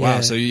Huntington. Yeah.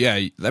 Wow. So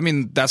yeah, I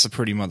mean that's a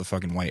pretty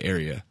motherfucking white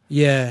area.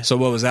 Yeah. So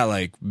what was that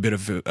like? Bit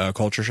of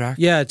culture shock?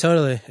 Yeah,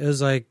 totally. It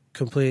was like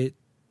complete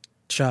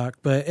shock,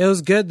 but it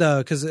was good though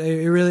because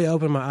it really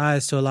opened my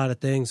eyes to a lot of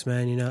things,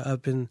 man. You know,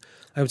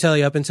 I'm telling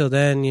you, up until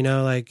then, you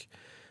know, like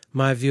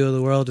my view of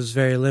the world was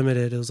very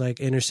limited. It was like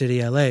inner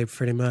city LA,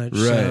 pretty much. Right.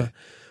 So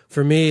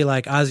for me,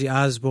 like Ozzy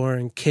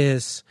Osbourne,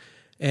 Kiss,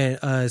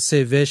 and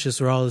Sid Vicious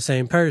were all the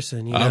same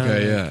person. You know?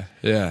 Okay,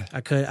 yeah.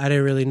 I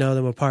didn't really know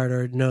them apart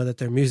or know that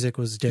their music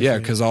was different. Yeah,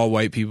 because all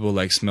white people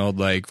like smelled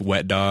like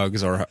wet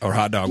dogs or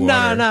hot dog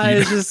water. No,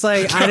 it's just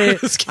like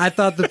I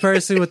thought the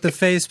person with the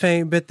face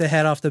paint bit the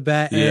head off the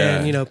bat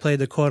and you know played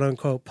the quote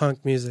unquote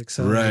punk music.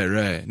 So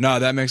right. No,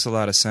 that makes a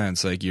lot of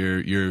sense. Like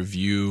your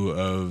view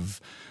of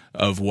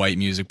white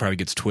music probably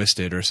gets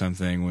twisted or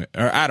something,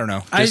 or I don't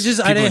know. I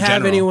didn't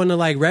have anyone to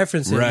like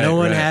reference it. Right,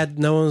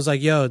 no one was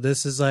like, yo,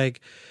 this is like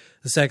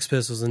the Sex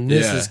Pistols and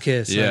this is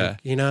Kiss. Yeah. Like,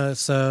 you know,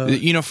 so.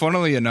 You know,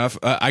 funnily enough,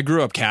 I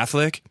grew up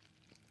Catholic.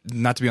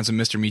 Not to be on some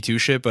Mr. Me Too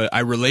shit, but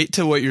I relate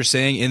to what you're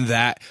saying in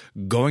that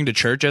going to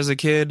church as a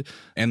kid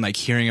and like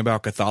hearing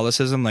about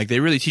Catholicism, like they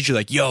really teach you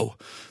like, yo,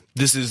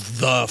 this is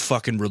the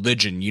fucking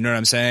religion. You know what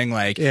I'm saying?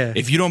 Like,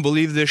 if you don't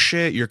believe this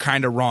shit, you're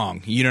kind of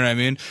wrong. You know what I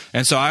mean?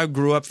 And so I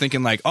grew up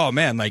thinking like, oh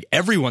man, like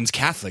everyone's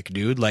Catholic,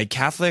 dude. Like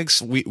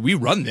Catholics, we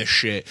run this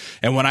shit.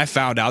 And when I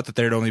found out that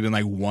there had only been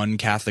like one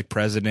Catholic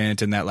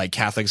president and that like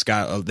Catholics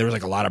there was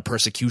like a lot of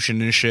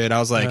persecution and shit, I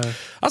was like,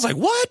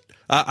 what?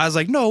 I was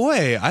like, no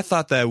way. I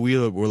thought that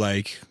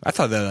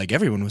like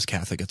everyone was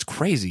Catholic. It's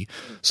crazy.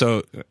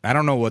 So I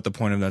don't know what the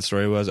point of that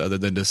story was other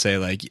than to say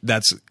like,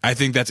 I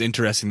think that's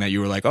interesting that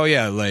you were like, oh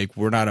yeah, like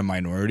we're not a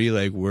minority.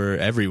 Like we're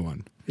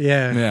everyone.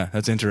 Yeah. Yeah.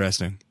 That's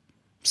interesting.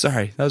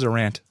 Sorry. That was a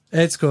rant.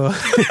 It's cool.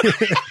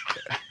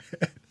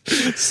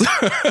 So,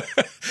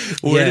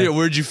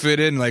 where'd you fit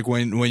in? Like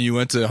when you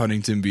went to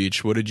Huntington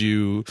Beach, what did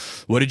you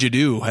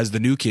do as the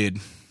new kid?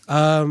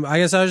 I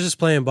guess I was just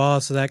playing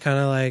ball. So that kind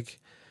of like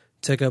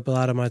took up a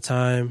lot of my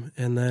time.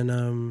 And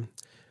then,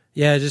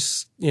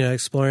 just, you know,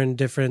 exploring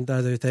different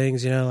other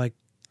things, you know, like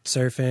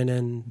surfing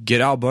and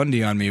Get Al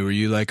Bundy on me. Were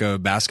you like a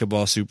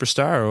basketball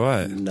superstar or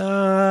what?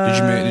 Nah.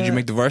 Did you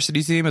make the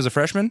varsity team as a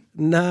freshman?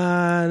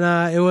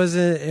 Nah. It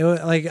wasn't. It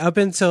was like up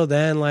until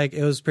then, like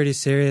it was pretty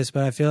serious.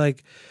 But I feel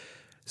like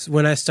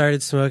when I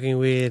started smoking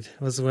weed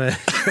was when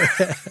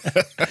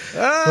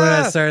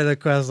I started the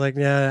quest. Like,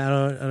 yeah, I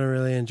don't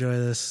really enjoy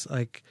this.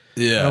 Like,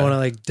 I don't want to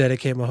like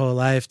dedicate my whole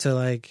life to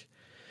like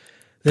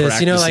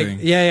this, you know, like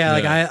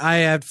like I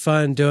had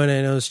fun doing it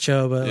and it was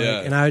chill, but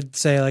like, and I would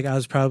say like I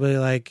was probably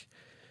like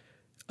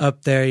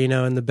up there, you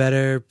know, in the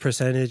better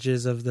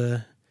percentages of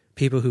the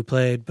people who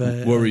played.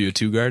 But what were you, a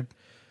 2 guard?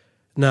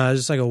 No, I was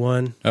just like a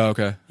 1. Oh,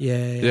 okay.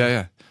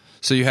 Yeah.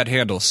 So you had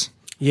handles.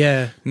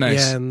 Yeah,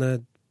 nice. Yeah,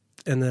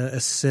 and the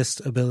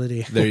assist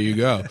ability. There you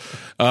go.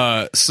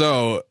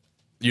 So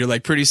you're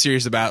like pretty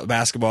serious about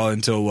basketball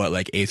until what,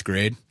 like 8th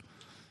grade?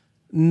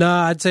 No,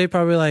 I'd say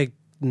probably like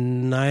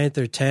 9th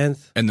or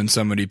 10th. And then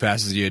somebody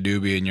passes you a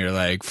doobie and you're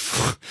like,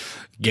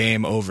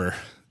 game over.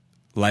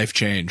 Life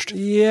changed.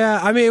 Yeah,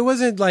 I mean, it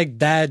wasn't like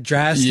that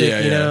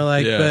drastic, you know,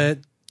 like, but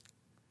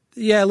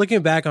yeah,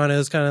 looking back on it, it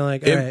was kind of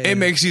like it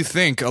makes you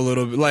think a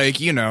little bit. Like,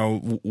 you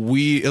know,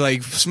 we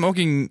like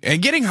smoking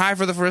and getting high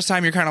for the first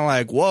time. You're kind of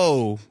like,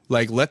 whoa,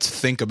 like let's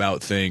think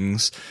about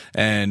things,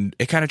 and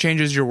it kind of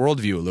changes your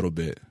worldview a little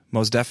bit.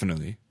 Most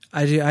definitely.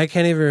 I do. I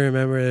can't even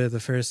remember the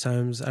first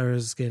times I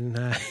was getting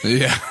high.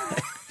 Yeah,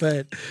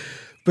 but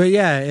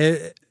yeah,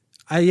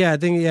 I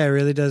think it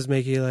really does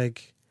make you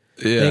like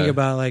think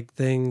about like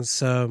things.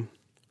 So,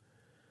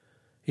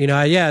 you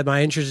know,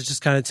 my interest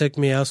just kind of took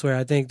me elsewhere.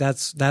 I think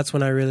that's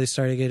when I really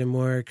started getting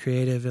more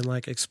creative and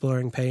like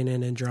exploring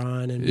painting and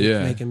drawing and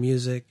making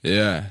music.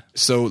 Yeah.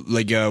 So,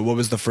 like, what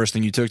was the first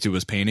thing you took to?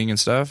 Was painting and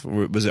stuff?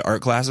 Was it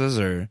art classes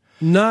or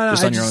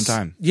just on your own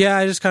time? Yeah,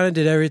 I just kind of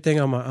did everything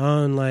on my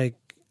own. Like,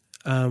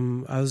 I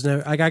was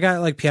never like I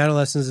got like piano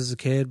lessons as a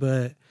kid,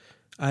 but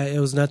it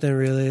was nothing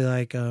really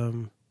like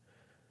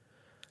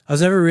I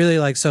was never really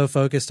like so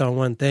focused on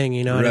one thing,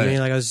 you know what I mean?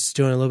 Like I was just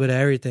doing a little bit of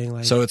everything.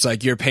 Like, so it's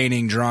like you're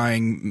painting,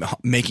 drawing,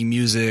 making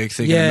music,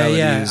 thinking of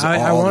melodies. Yeah.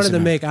 I wanted to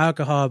make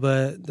alcohol,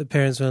 but the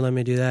parents wouldn't let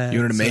me do that. You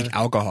wanted to make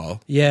alcohol?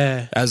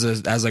 Yeah. As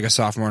like a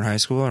sophomore in high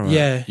school? Or what?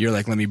 Yeah. You're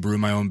like, let me brew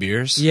my own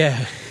beers?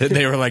 Yeah.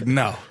 They were like,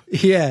 no.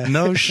 Yeah.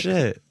 No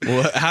shit.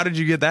 Well, how did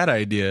you get that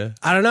idea?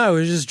 I don't know. I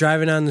was just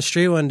driving down the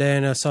street one day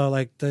and I saw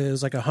like it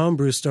was like a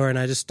homebrew store and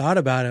I just thought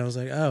about it. I was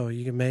like, oh,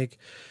 you can make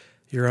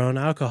your own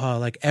alcohol.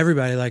 Like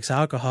everybody likes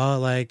alcohol.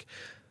 Like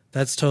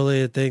that's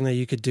totally a thing that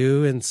you could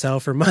do and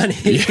sell for money.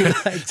 Yeah.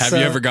 Have you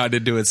ever gotten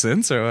into it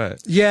since or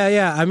what?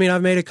 Yeah. I mean,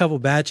 I've made a couple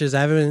batches. I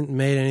haven't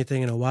made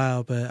anything in a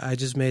while, but I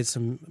just made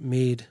some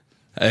mead.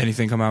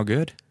 Anything come out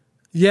good?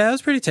 Yeah, it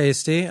was pretty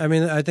tasty. I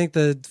mean, I think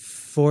the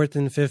fourth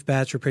and fifth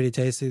batch were pretty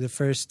tasty. The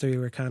first three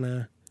were kind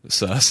of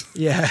sus.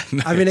 Yeah.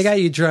 Nice. I mean, it got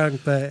you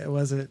drunk, but it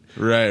wasn't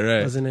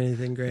right. Wasn't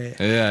anything great.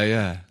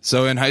 Yeah.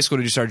 So in high school,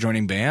 did you start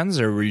joining bands,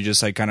 or were you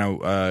just like kind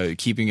of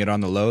keeping it on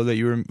the low that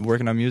you were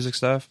working on music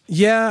stuff?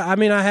 Yeah, I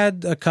mean, I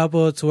had a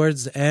couple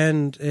towards the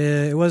end.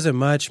 It wasn't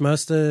much.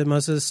 Most of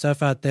the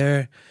stuff out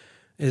there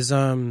is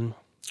what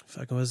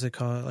was it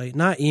called? Like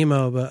not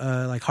emo,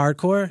 but like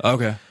hardcore.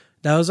 Okay.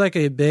 That was like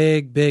a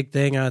big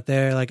thing out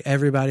there. Like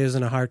everybody was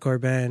in a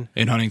hardcore band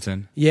in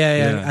Huntington.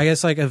 Yeah. I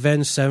guess like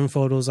Avenged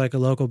Sevenfold was like a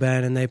local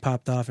band, and they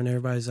popped off, and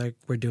everybody's like,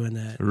 "We're doing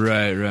that."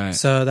 Right.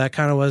 So that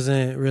kind of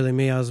wasn't really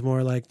me. I was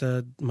more like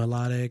the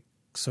melodic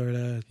sort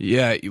of.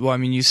 Yeah. Well, I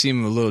mean, you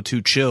seem a little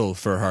too chill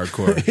for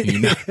hardcore. You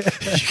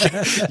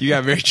know, you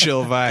got very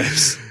chill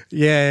vibes.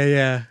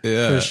 Yeah,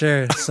 for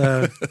sure.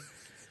 So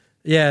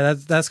yeah,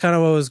 that's kind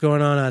of what was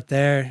going on out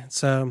there.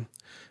 So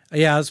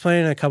yeah, I was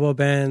playing in a couple of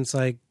bands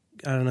like.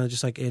 I don't know,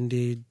 just like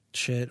indie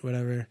shit,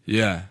 whatever.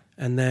 Yeah.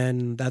 And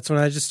then that's when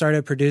I just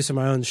started producing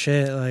my own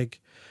shit. Like,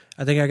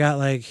 I think I got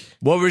like...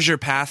 What was your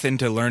path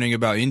into learning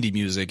about indie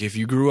music? If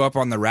you grew up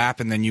on the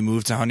rap and then you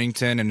moved to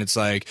Huntington and it's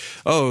like,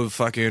 oh,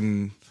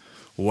 fucking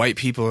white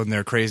people and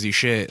their crazy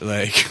shit.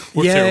 Like,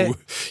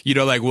 you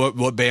know, like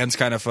what bands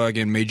kind of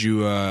fucking made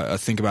you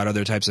think about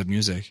other types of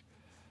music?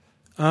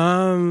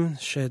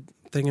 Shit,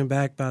 thinking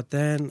back about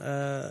then,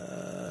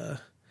 the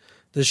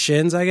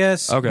Shins, I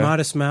guess. Okay.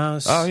 Modest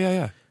Mouse. Oh,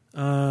 yeah.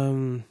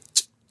 I'm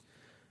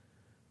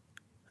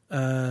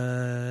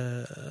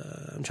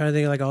trying to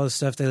think of like all the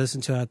stuff they listen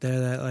to out there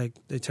that like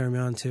they turn me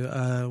on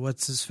to.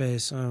 What's his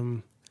face?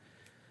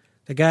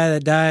 The guy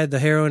that died, the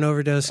heroin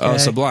overdose guy. Oh,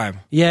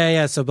 Sublime.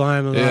 Yeah,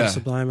 Sublime. A lot of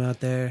Sublime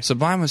out there.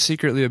 Sublime was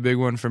secretly a big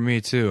one for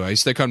me too. I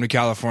used to come to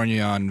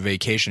California on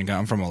vacation.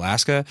 I'm from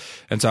Alaska,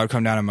 and so I'd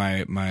come down to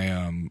my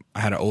I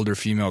had an older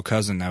female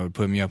cousin that would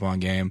put me up on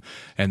game,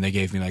 and they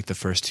gave me like the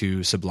first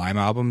two Sublime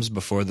albums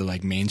before the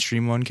like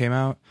mainstream one came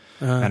out.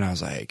 And I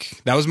was like,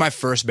 that was my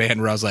first band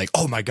where I was like,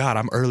 oh my God,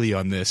 I'm early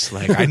on this.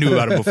 Like I knew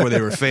about them before they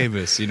were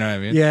famous. You know what I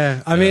mean?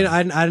 Yeah. I mean,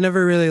 I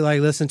never really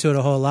like listened to it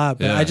a whole lot,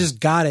 but I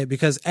just got it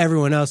because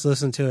everyone else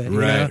listened to it.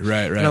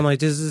 Right. And I'm like,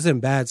 this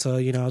isn't bad. So,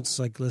 you know, I'll just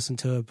like listen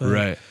to it.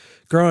 But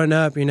growing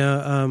up, you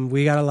know,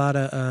 we got a lot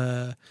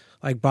of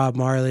like Bob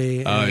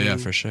Marley. Oh yeah,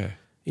 for sure.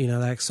 You know,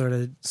 that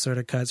sort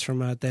of cuts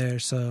from out there.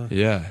 So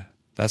yeah.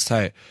 That's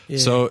tight. Yeah.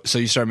 So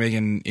you start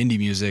making indie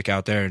music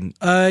out there, and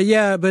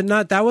yeah, but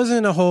not that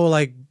wasn't a whole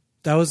like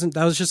that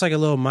was just like a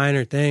little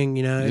minor thing,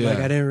 you know. Like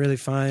I didn't really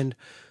find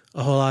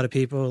a whole lot of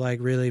people like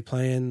really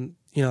playing,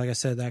 you know, like I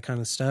said, that kind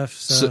of stuff.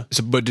 So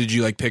but did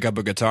you like pick up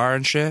a guitar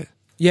and shit?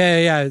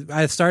 Yeah.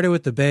 I started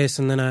with the bass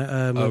and then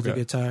I moved to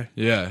guitar.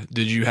 Yeah.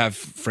 Did you have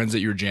friends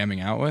that you were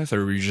jamming out with,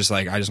 or were you just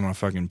like, I just want to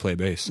fucking play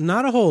bass?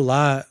 Not a whole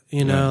lot,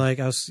 you know.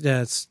 Like I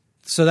was,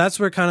 so that's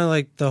where kind of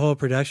like the whole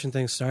production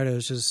thing started. It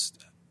was just.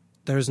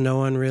 There's no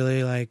one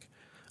really like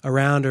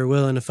around or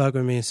willing to fuck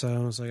with me, so I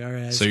was like, all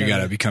right. So you got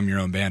to become your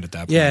own band at that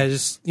point. Yeah,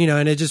 just you know,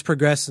 and it just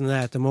progressed in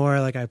that. The more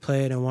like I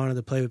played and wanted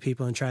to play with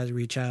people and try to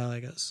reach out,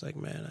 like I was like,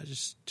 man, I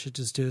just should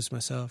just do this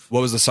myself.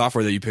 What was the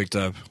software that you picked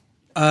up?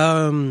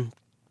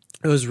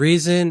 It was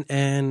Reason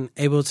and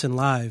Ableton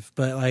Live,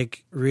 but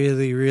like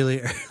really early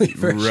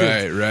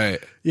versions.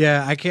 Right.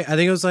 Yeah, I think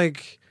it was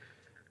like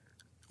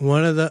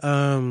one of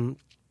the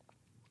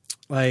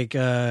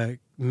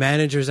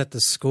managers at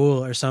the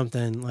school or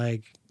something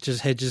like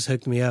just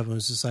hooked me up and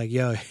was just like,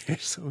 yo,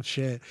 here's some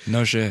shit.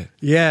 No shit.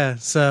 Yeah.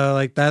 So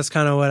like that's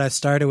kind of what I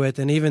started with.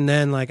 And even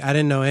then, like I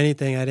didn't know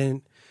anything. I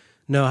didn't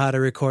know how to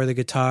record the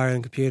guitar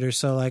and computer.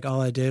 So like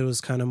all I did was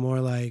kind of more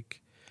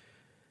like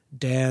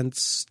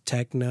dance,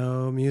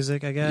 techno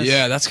music, I guess.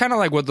 Yeah, that's kind of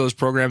like what those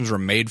programs were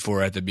made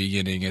for at the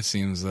beginning, it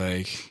seems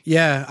like.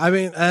 Yeah. I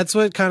mean, that's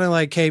what kind of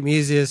like came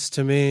easiest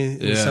to me.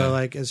 And so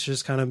like it's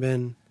just kind of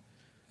been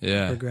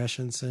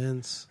progression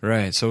since.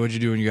 Right. So what'd you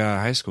do when you got out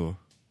of high school?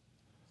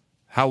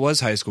 How was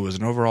high school? Was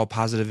it an overall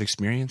positive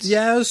experience?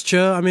 Yeah, it was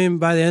chill. I mean,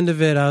 by the end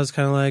of it, I was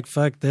kind of like,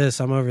 fuck this.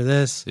 I'm over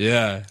this.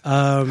 Yeah.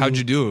 How'd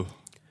you do?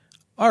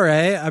 All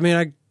right. I mean,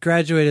 I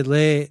graduated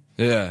late.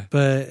 Yeah.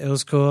 But it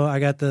was cool. I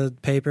got the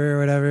paper or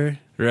whatever.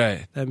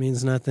 Right. That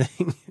means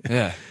nothing.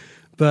 Yeah.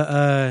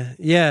 But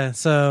yeah,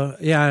 so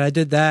yeah, I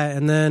did that.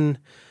 And then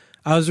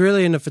I was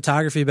really into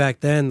photography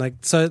back then.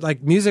 So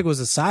music was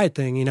a side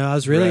thing, you know. I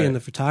was really into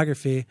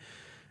photography.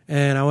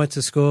 And I went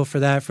to school for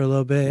that for a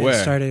little bit. Where?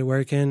 And started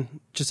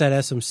working just at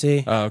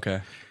SMC. Oh,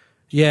 okay.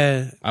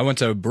 Yeah. I went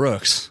to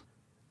Brooks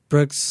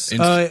Brooks.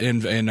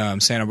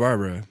 in Santa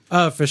Barbara.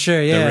 Oh, for sure,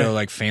 yeah. The real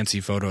like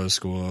fancy photo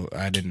school.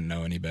 I didn't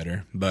know any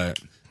better, but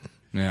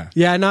yeah.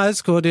 Yeah, no,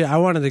 it's cool, dude. I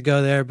wanted to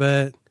go there,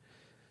 but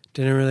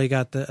didn't really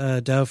got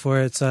the dough for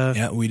it. So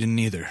yeah, we didn't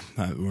either.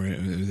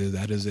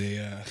 That is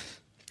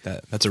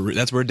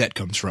that's where debt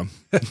comes from.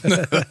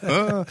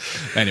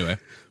 Anyway.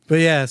 But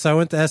yeah, so I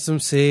went to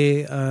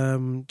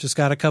SMC, just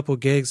got a couple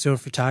gigs doing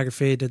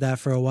photography, did that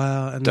for a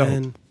while, and Dope.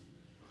 then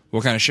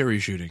What kind of shit were you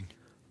shooting?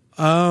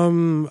 I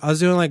was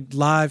doing like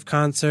live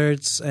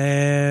concerts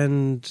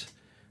and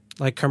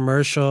like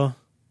commercial.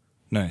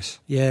 Nice.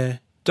 Yeah.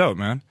 Dope,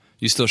 man.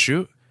 You still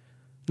shoot?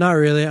 Not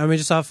really. I mean,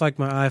 just off like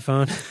my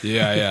iPhone.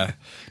 Yeah.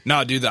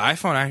 No, dude, the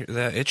iPhone,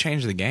 it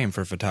changed the game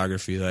for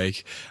photography.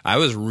 Like, I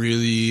was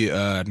really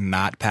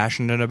not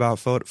passionate about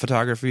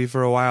photography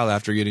for a while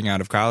after getting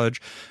out of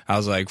college. I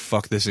was like,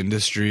 fuck this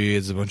industry.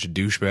 It's a bunch of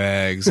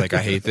douchebags. Like,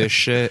 I hate this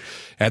shit.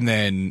 And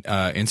then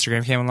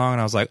Instagram came along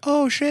and I was like,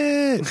 oh,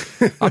 shit.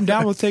 I'm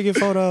down with taking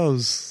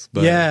photos.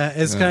 But, yeah,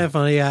 it's kind of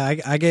funny. Yeah,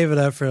 I gave it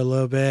up for a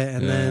little bit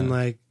and then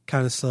like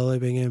kind of slowly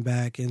been getting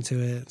back into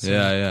it. So.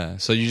 Yeah.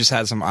 So you just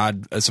had some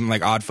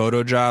odd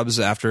photo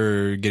jobs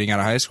after getting out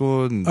of high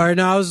school? Or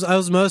no, I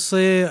was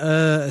mostly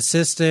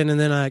assistant, and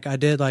then like I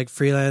did like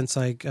freelance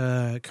like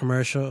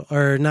commercial,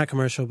 or not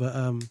commercial, but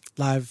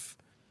live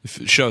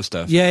show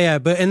stuff. Yeah.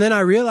 But and then I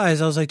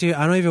realized I was like, dude,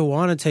 I don't even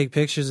want to take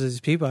pictures of these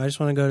people. I just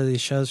want to go to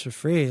these shows for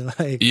free.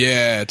 Like,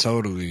 yeah,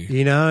 totally.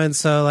 You know, and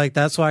so like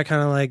that's why I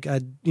kind of like I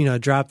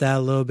dropped that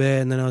a little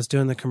bit, and then I was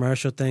doing the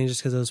commercial thing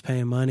just because I was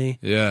paying money.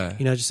 Yeah.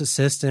 You know, just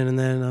assistant, and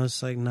then I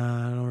was like,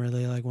 nah, I don't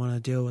really like want to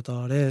deal with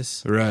all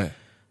this. Right.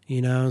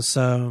 You know,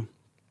 so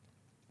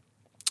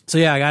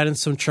yeah, I got in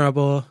some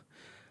trouble.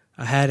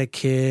 I had a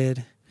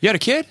kid. You had a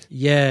kid?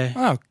 Yeah.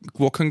 Oh,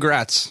 well,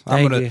 congrats.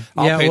 Thank you.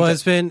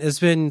 It's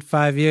been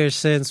 5 years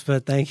since,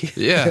 but thank you.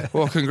 Yeah.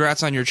 Well,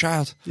 congrats on your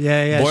child.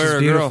 Yeah. Boy she's or a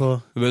beautiful.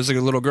 girl? It was like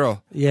a little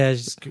girl. Yeah.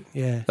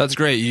 Yeah. That's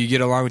great. You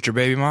get along with your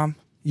baby mom?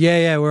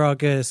 Yeah. We're all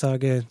good. It's all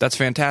good. That's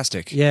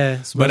fantastic.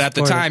 Yeah. But at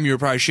the time, you were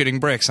probably shitting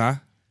bricks, huh?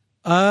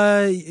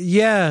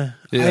 Yeah.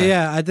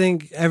 I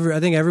think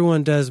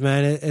everyone does,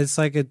 man. It's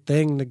like a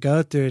thing to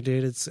go through,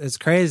 dude. It's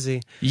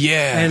crazy.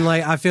 Yeah. And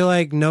like I feel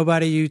like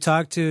nobody you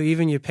talk to,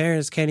 even your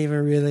parents, can't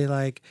even really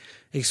like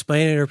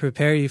explain it or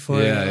prepare you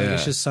for it. Like,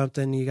 it's just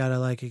something you gotta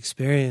like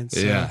experience. So.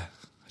 Yeah.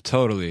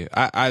 Totally.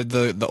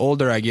 The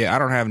older I get, I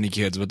don't have any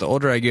kids, but the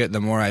older I get, the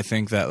more I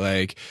think that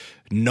like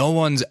no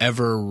one's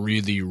ever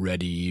really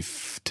ready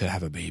to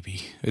have a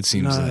baby. It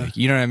seems like,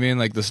 you know what I mean?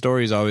 Like the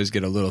stories always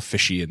get a little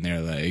fishy in there.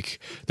 Like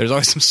there's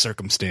always some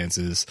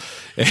circumstances.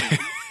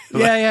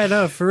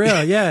 No, for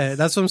real. Yeah,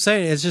 that's what I'm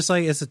saying. It's just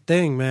like it's a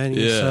thing, man.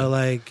 Yeah. So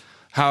like,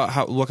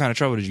 what kind of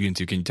trouble did you get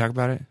into? Can you talk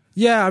about it?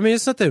 Yeah, I mean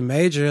it's nothing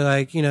major.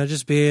 Like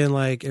just being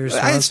like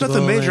irresponsible. It's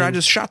nothing major. I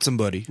just shot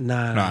somebody.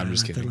 Nah, no, I'm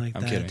just kidding. Like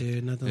I'm that, kidding,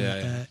 dude. Nothing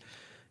like that.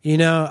 You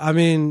know, I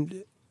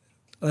mean,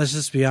 let's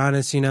just be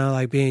honest. You know,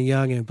 like being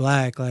young and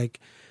black, like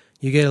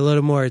you get a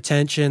little more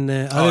attention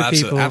than other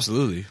people.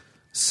 Absolutely.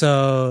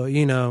 So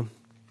when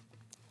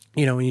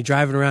you're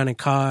driving around in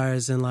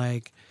cars and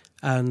like,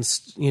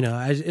 it's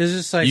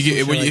just like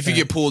if you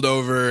get pulled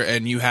over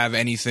and you have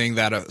anything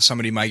that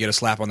somebody might get a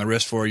slap on the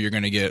wrist for, you're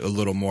going to get a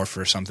little more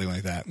for something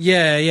like that.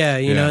 Yeah,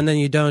 you know, and then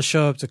you don't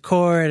show up to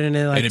court, and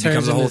it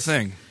becomes a whole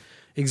thing.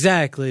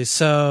 Exactly.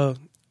 So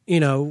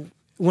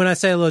when I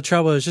say a little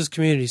trouble, it's just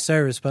community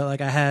service, but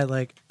like I had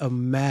like a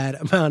mad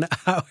amount of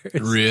hours.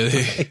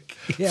 Really?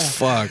 Yeah.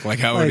 Fuck. Like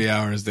how many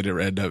hours did it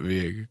end up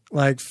being?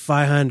 Like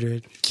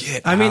 500.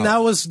 I mean, that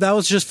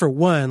was just for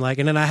one. Like,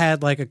 and then I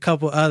had like a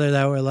couple other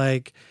that were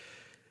like,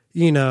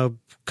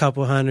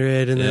 couple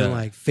hundred and then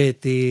like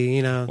 50,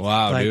 you know.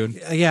 Wow, like,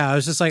 dude. Yeah, I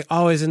was just like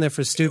always in there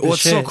for stupid Well,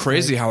 it's shit. so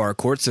crazy like, how our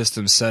court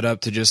system's set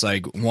up to just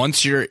like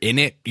once you're in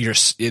it,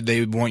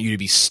 they want you to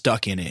be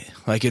stuck in it.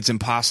 Like it's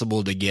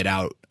impossible to get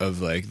out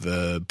of like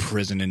the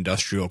prison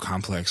industrial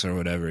complex or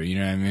whatever. You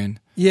know what I mean?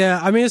 Yeah,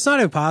 I mean it's not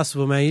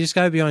impossible, man. You just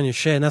gotta be on your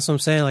shit, and that's what I'm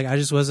saying. Like I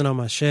just wasn't on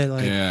my shit.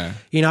 Like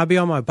you know, I'd be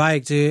on my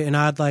bike, dude, and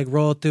I'd like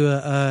roll through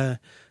a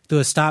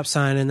stop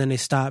sign, and then they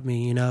stop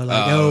me, you know,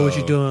 like, oh, what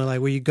you doing?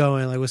 Like, where you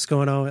going? Like, what's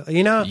going on?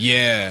 You know?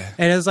 Yeah.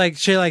 And it's like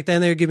shit like then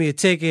they would give me a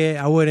ticket,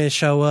 I wouldn't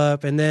show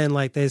up, and then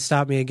like they'd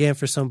stop me again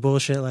for some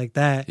bullshit like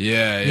that.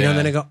 Yeah, You know, and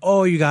then they go,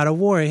 oh, you got a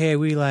warrant. Hey,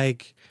 we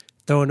like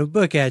throwing a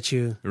book at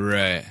you.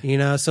 Right. You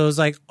know, so it's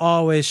like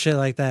always shit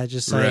like that,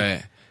 just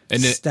like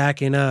and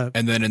stacking up.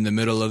 And then in the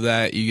middle of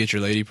that, you get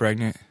your lady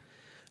pregnant?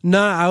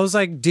 No, I was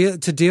like, to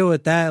deal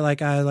with that,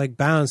 like I like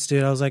bounced,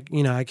 dude. I was like,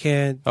 you know, I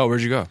can't. Oh,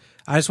 where'd you go?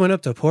 I just went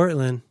up to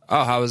Portland.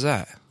 Oh, how was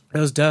that? It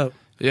was dope.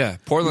 Yeah,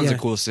 Portland's a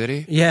cool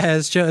city. Yeah,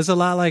 it's chill. It's a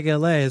lot like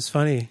LA. It's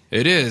funny.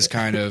 It is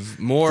kind of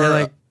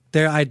more.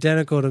 They're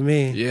identical to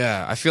me.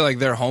 Yeah, I feel like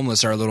their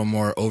homeless are a little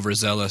more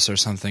overzealous or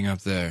something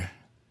up there.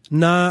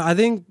 No, I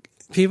think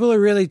people are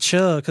really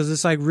chill because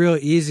it's like real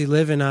easy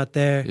living out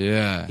there.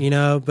 Yeah, you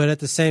know. But at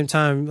the same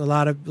time, a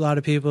lot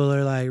of people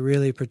are like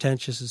really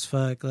pretentious as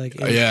fuck. Like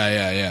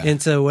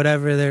into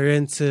whatever they're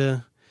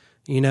into,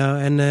 you know.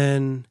 And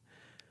then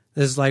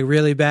there's like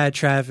really bad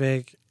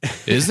traffic.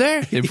 Is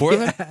there in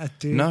Portland? Yeah,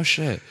 dude. No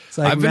shit.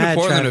 Like I've been to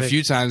Portland traffic. a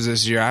few times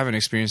this year. I haven't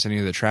experienced any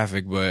of the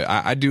traffic, but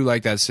I do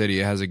like that city.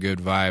 It has a good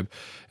vibe.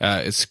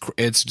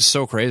 It's just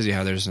so crazy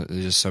how there's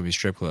just so many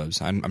strip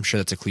clubs. I'm sure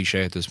that's a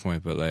cliche at this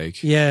point, but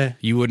like,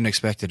 you wouldn't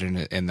expect it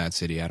in that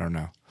city. I don't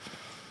know.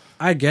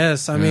 I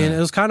guess. I mean, it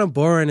was kind of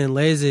boring and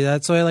lazy.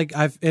 That's why, like,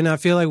 I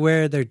feel like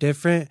where they're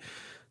different,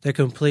 they're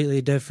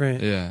completely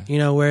different. Yeah. You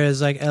know,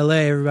 whereas like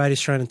LA, everybody's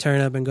trying to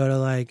turn up and go to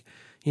like,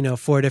 you know,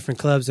 4 different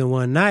clubs in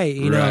one night.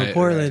 You know, in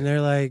Portland,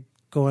 they're like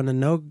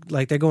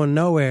they're going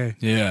nowhere.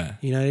 Yeah.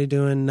 You know, they're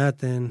doing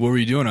nothing. What were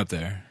you doing up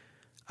there?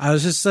 I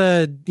was just,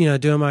 you know,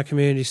 doing my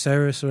community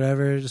service or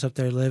whatever, just up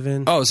there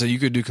living. Oh, so you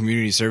could do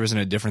community service in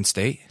a different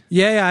state?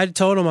 Yeah, I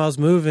told them I was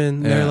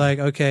moving. They're like,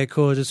 okay,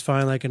 cool, just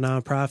find like a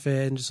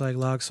nonprofit and just like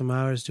log some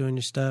hours doing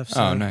your stuff.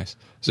 So, oh, nice.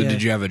 So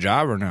did you have a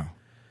job or no?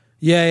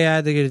 Yeah, I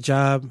had to get a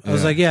job. I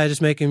was like,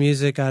 just making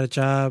music, got a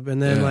job,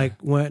 and then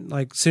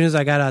as soon as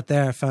I got out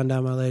there, I found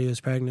out my lady was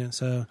pregnant.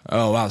 So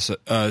oh wow,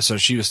 so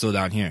she was still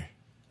down here?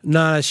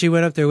 Nah, she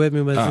went up there with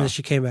me, but then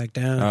she came back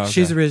down. Oh, okay.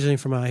 She's originally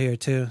from out here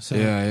too. So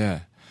yeah,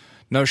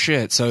 no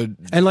shit. So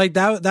and like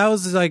that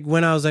was like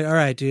when I was like, all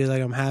right, dude,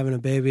 like I'm having a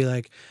baby,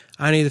 like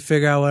I need to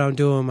figure out what I'm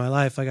doing with my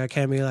life. Like I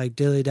can't be like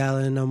dilly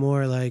dallying no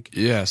more. Like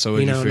so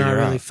you know, not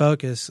really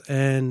focus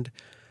and.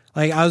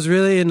 Like, I was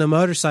really into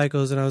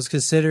motorcycles, and I was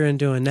considering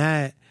doing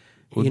that.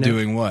 Well,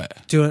 doing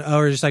what?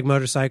 Or just, like,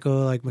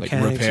 motorcycle, like,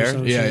 mechanics repair? or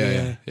something.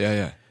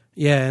 Yeah.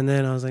 Yeah, and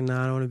then I was like,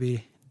 nah, I don't want to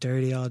be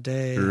dirty all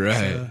day.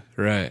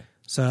 Right.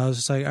 So I was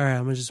just like, all right,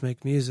 I'm going to just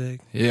make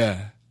music.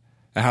 Yeah.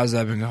 How's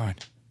that been going?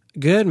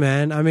 Good,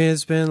 man. I mean,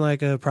 it's been,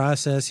 like, a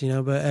process, you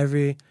know, but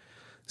every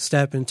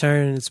step and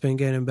turn, it's been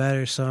getting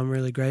better, so I'm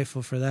really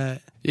grateful for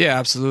that. Yeah,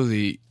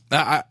 absolutely.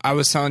 I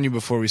was telling you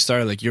before we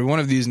started, like, you're one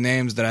of these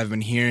names that I've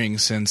been hearing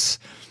since...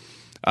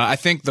 I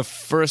think the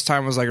first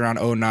time was like around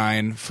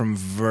 2009 from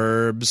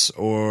Verbs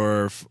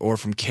or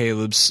from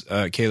Caleb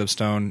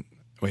Stone.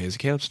 Wait, is it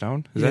Caleb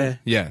Stone? Is that?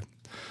 Yeah.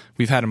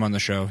 We've had him on the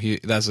show.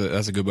 That's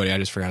a good buddy. I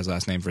just forgot his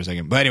last name for a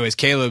second. But anyways,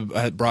 Caleb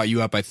had brought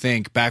you up, I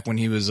think, back when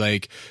he was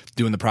like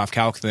doing the Prof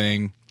Calc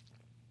thing.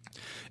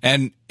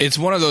 And it's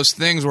one of those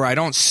things where I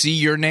don't see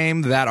your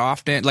name that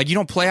often. Like, you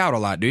don't play out a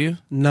lot, do you?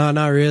 No,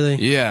 not really.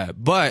 Yeah,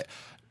 but...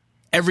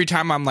 every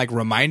time I'm like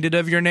reminded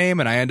of your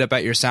name and I end up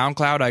at your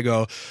SoundCloud, I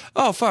go,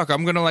 oh fuck,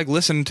 I'm gonna like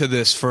listen to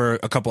this for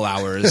a couple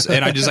hours,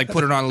 and I just like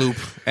put it on loop,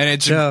 and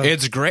it's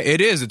great.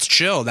 It's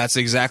chill. That's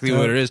exactly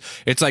what it is.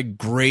 It's like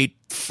great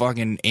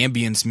fucking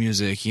ambience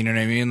music. You know what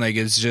I mean? Like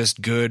it's just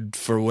good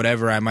for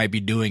whatever I might be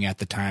doing at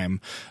the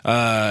time.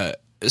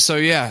 So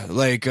yeah,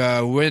 like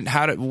how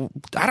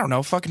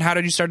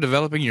did you start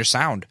developing your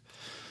sound?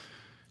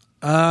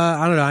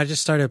 I don't know. I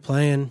just started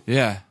playing.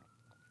 Yeah.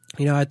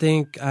 You know, I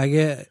think I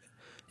get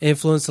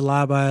influenced a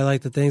lot by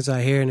like the things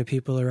I hear and the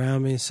people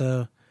around me,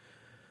 so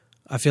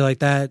I feel like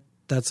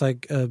that's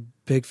like a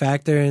big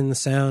factor in the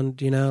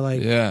sound, you know,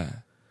 like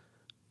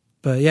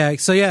but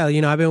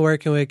you know, I've been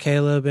working with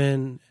Caleb,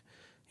 and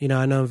you know,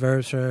 I know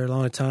Verbs for a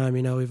long time.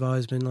 You know, we've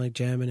always been like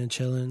jamming and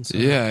chilling,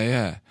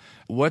 so.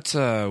 What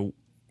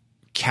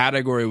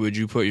category would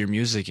you put your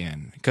music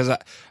in? Because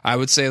I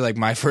would say like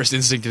my first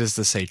instinct is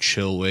to say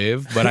chill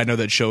wave, but I know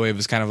that chill wave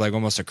is kind of like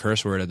almost a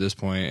curse word at this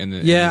point.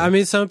 I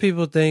mean, some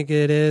people think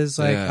it is.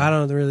 Like, I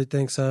don't really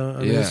think so.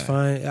 I mean, it's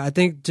fine. I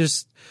think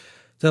just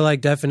the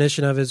like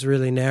definition of it is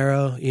really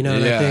narrow, you know,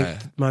 and I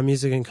think my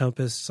music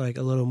encompasses like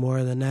a little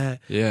more than that.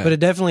 Yeah. But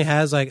it definitely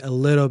has like a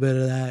little bit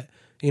of that,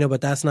 you know,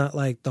 but that's not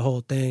like the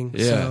whole thing.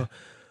 Yeah. So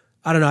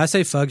I don't know. I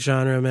say fuck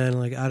genre, man.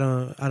 Like I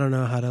don't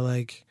know how to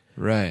like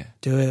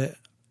do it.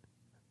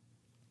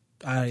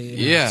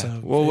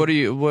 Well, what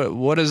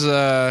is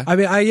I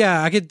mean,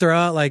 I could throw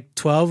out like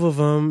 12 of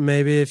them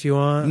maybe if you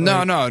want.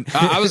 No.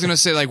 I was gonna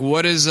say, like,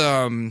 what is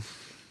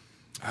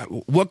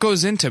what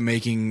goes into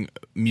making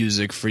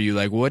music for you?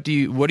 Like, what do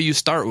you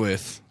start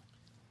with?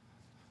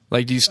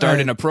 Like, do you start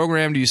in a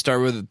program? Do you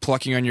start with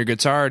plucking on your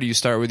guitar? Do you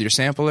start with your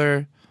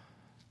sampler?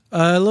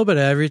 A little bit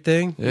of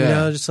everything. Yeah. You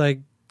know, just like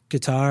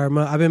guitar.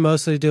 I've been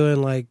mostly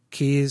doing like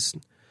keys,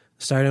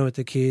 starting with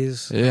the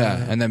keys.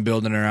 Yeah, and then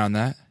building around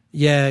that.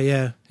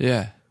 Yeah.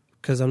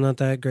 Because I'm not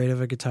that great of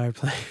a guitar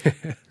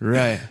player.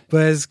 Right.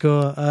 But it's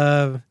cool.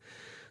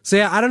 So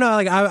yeah, I don't know.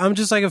 Like I'm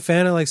just like a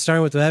fan of like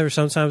starting with whatever.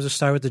 Sometimes I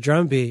start with the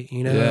drum beat,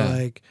 you know,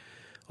 like,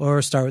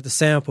 or start with the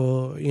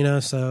sample, you know.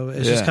 So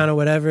it's just kind of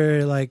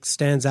whatever like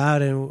stands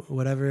out and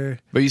whatever.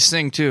 But you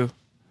sing too.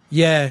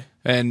 Yeah.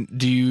 And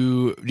do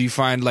you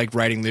find like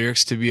writing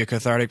lyrics to be a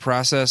cathartic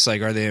process?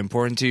 Like, are they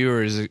important to you,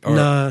 or is it? Or,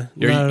 no,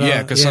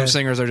 because some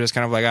singers are just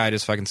kind of like, I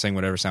just fucking sing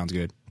whatever sounds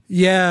good.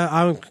 Yeah,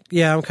 I'm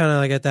kind of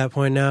like at that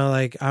point now.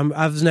 Like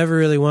I've never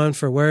really one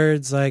for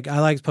words. Like I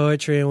like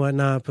poetry and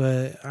whatnot,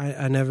 but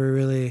I never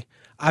really.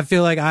 I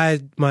feel like I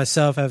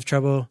myself have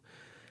trouble,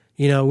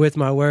 you know, with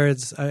my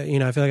words. I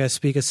feel like I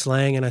speak a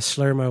slang and I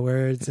slur my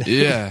words.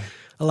 Yeah.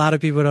 A lot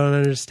of people don't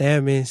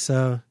understand me,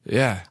 so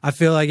yeah, I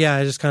feel like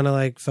I just kind of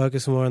like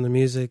focus more on the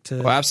music to.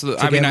 Well,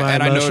 absolutely. I mean,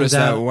 I noticed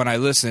that when I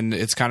listen,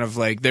 it's kind of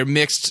like they're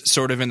mixed,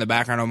 sort of in the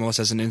background, almost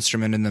as an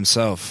instrument in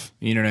themselves.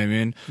 You know what I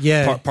mean?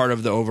 Yeah, part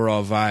of the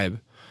overall vibe.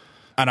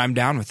 And I'm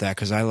down with that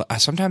because I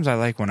sometimes I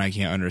like when I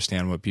can't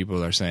understand what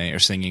people are saying or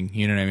singing.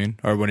 You know what I mean?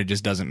 Or when it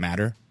just doesn't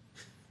matter.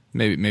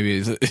 Maybe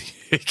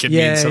it can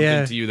mean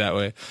something to you that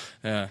way.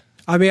 Yeah.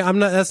 I mean,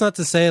 that's not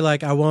to say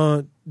like I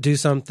won't do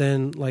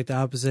something like the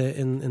opposite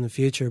in the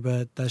future,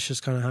 but that's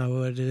just kind of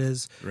how it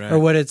is, or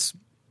what it's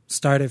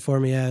started for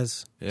me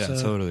as. Yeah,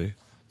 so.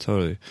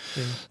 Totally.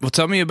 Yeah. Well,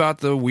 tell me about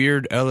the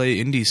weird LA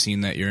indie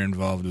scene that you're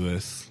involved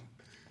with.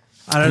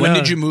 I don't know. When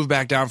did you move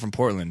back down from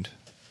Portland?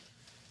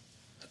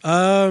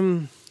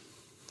 It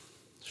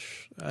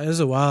was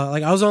a while.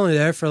 Like I was only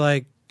there for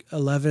like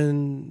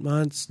 11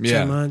 months,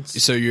 10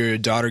 months. So your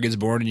daughter gets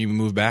born and you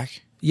move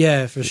back?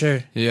 Yeah, for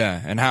sure.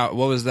 Yeah, and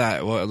what was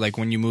that? Like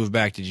when you moved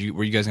back, were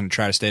you guys going to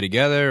try to stay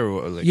together?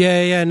 Or like?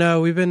 Yeah.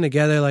 No, we've been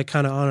together like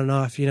kind of on and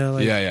off. You know,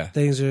 like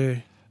things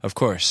are. Of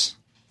course.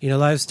 You know,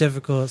 life's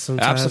difficult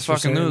sometimes.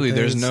 Absolutely.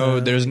 There's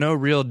no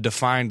real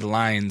defined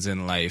lines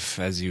in life,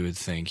 as you would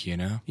think. You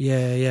know.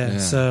 Yeah.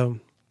 So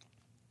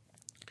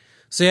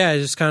yeah, I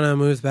just kind of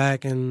moved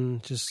back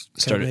and just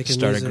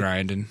started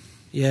grinding.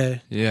 Yeah.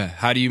 Yeah.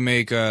 How do you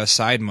make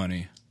side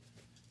money?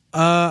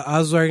 I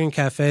was working in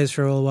cafes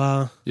for a little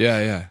while.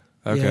 Yeah.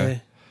 Okay. Yeah,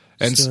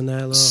 and doing that a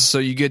little. So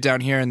you get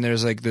down here and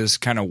there's like this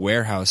kind of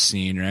warehouse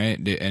scene, right?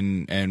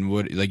 And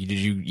what, like, did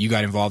you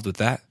got involved with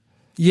that?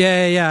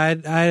 Yeah.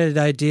 I had an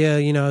idea.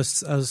 You know,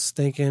 I was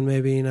thinking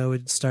maybe, you know,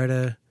 we'd start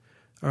our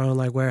own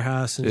like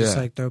warehouse and just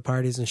like throw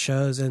parties and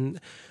shows. And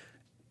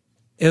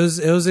it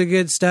was a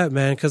good step,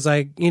 man. Cause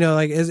like, you know,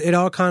 like it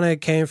all kind of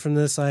came from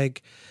this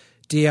like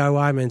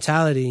DIY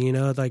mentality, you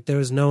know, like there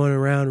was no one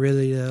around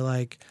really to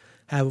like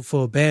have a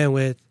full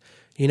bandwidth,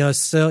 you know.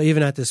 Still,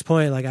 even at this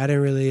point, like I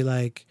didn't really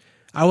like,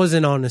 I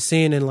wasn't on the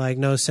scene in like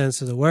no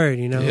sense of the word,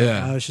 you know.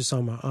 Yeah. I was just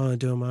on my own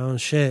doing my own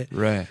shit,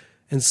 right?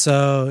 And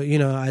so, you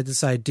know, I had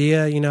this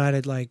idea, you know. I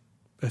had like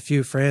a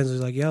few friends who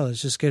was like, yo,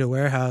 let's just get a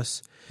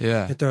warehouse,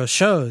 and throw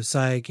shows.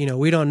 Like, you know,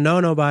 we don't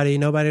know nobody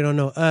don't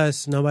know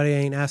us, nobody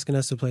ain't asking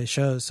us to play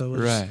shows, so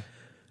we'll just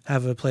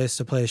have a place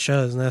to play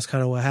shows. And that's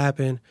kind of what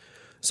happened.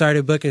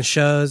 Started booking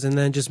shows and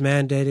then just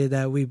mandated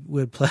that we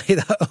would play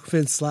the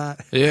open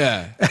slot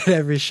at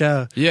every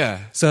show. Yeah.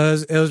 So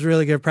it was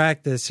really good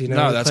practice, you know.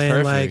 No, that's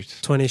playing perfect.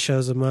 Like 20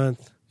 shows a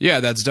month. Yeah,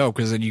 that's dope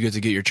because then you get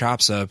to get your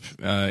chops up,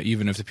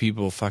 even if the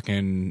people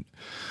fucking,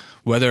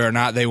 whether or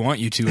not they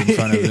want you to in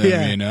front of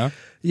them, you know?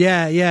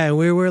 Yeah. And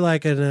we were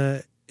like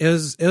it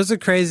was a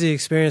crazy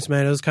experience,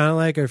 man. It was kind of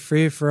like a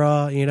free for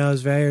all, you know. It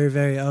was very,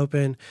 very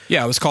open.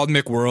 Yeah, it was called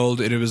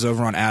McWorld, and it was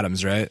over on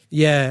Adams, right?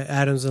 Yeah,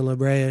 Adams and La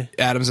Brea.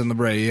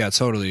 Yeah,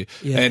 totally.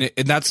 Yeah,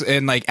 and that's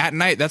like at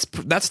night. That's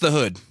the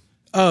hood.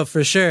 Oh,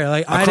 for sure.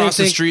 Like across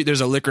the street, there's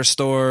a liquor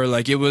store.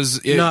 Like it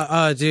was.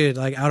 No, dude.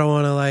 Like I don't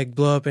want to like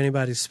blow up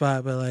anybody's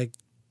spot, but like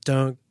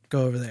don't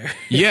go over there.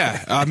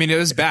 Yeah, I mean it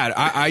was bad.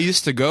 I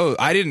used to go.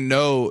 I didn't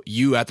know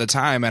you at the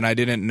time, and I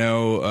didn't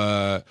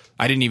know.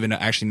 I didn't even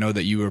actually know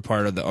that you were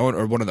part of the owner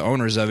or one of the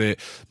owners of it.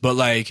 But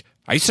like,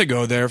 I used to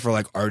go there for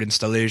like art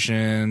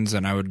installations,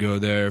 and I would go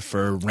there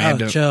for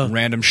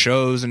random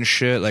shows and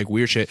shit, like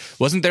weird shit.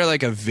 Wasn't there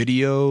like a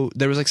video?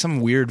 There was like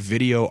some weird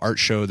video art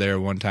show there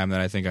one time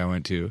that I think I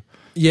went to.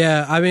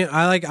 Yeah, I mean,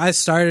 I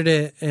started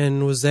it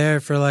and was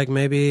there for like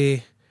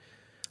maybe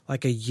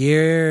like a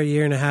year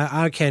and a half.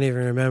 I can't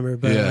even remember,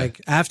 but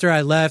like after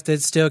I left,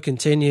 it still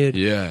continued.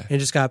 Yeah, and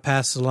just got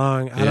passed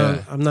along.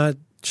 I'm not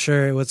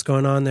sure what's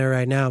going on there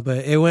right now,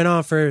 but it went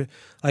on for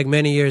like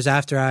many years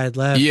after I had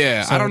left.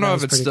 Yeah, so I don't know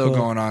if it's still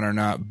going on or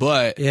not,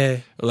 but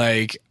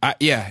like,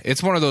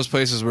 it's one of those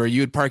places where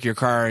you would park your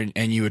car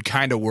and you would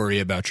kind of worry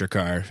about your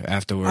car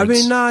afterwards. I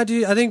mean, nah,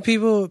 dude. I think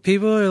people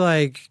are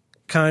like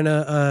kind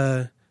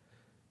of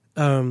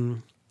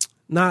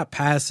not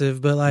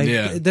passive, but like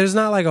there's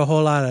not like a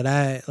whole lot of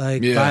that,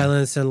 like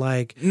violence and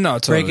like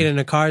breaking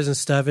into cars and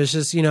stuff. It's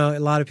just, you know, a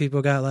lot of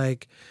people got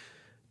like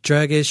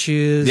drug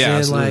issues and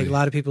absolutely. Like a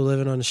lot of people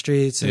living on the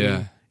streets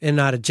and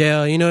out of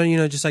jail, you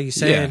know, just like you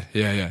said.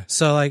 Yeah.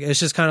 So like it's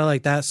just kind of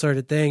like that sort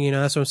of thing, you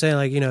know. That's what I'm saying.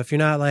 Like, you know, if you're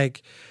not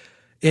like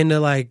into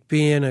like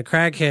being a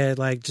crackhead,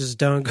 like just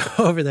don't go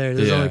over there.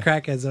 There's only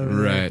crackheads over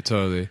there. Right,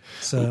 totally.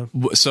 So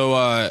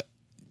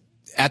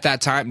at that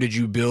time, did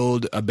you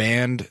build a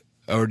band?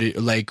 Or did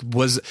you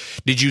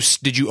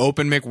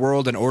open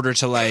McWorld in order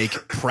to like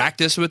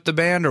practice with the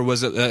band, or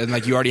was it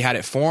like you already had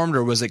it formed,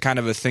 or was it kind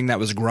of a thing that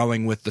was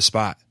growing with the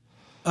spot?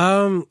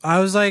 I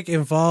was like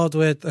involved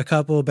with a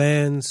couple of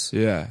bands,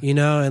 you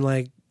know, and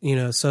like, you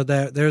know, so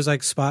that there's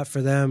like spot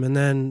for them, and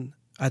then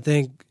I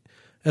think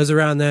it was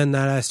around then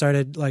that I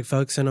started like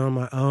focusing on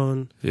my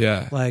own,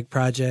 like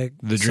project,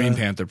 the Dream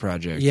Panther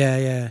project.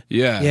 Yeah.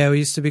 We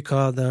used to be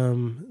called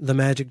the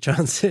Magic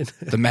Johnson.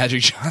 The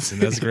Magic Johnson.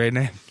 That's a great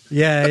name.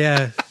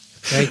 Yeah.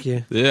 Thank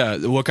you. Yeah.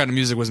 What kind of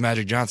music was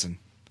Magic Johnson?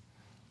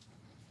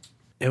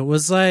 It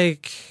was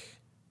like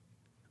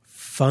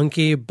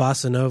funky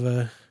bossa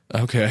nova.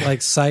 Okay. Like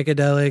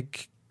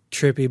psychedelic,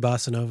 trippy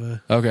bossa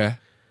nova. Okay.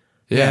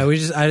 Yeah.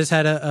 I just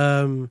had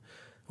a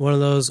one of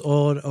those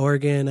old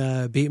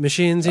organ beat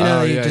machines, you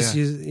know, use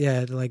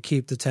to like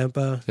keep the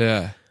tempo.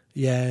 Yeah.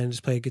 Yeah, and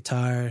just play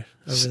guitar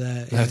over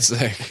that. That's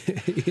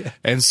sick.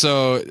 And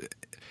so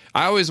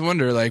I always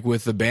wonder, like,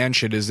 with the band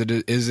shit, is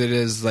it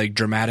as like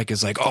dramatic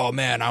as like, oh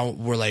man,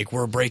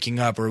 we're breaking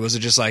up, or was it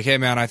just like, hey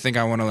man, I think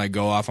I want to like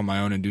go off on my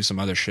own and do some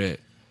other shit?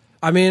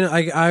 I mean,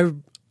 I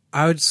would.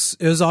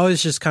 It was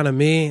always just kind of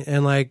me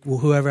and like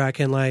whoever I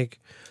can like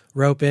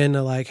rope in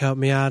to like help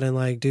me out and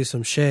like do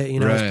some shit. You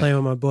know, I was playing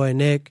with my boy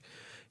Nick.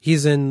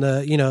 He's in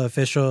the, you know,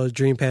 official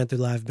Dream Panther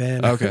live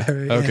band. Okay.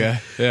 Okay.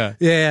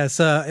 Yeah.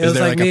 So it was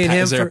like me and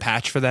him. Is there a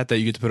patch for that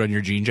you get to put on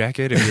your jean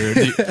jacket if you're in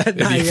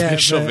the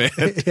official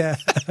band? Yeah.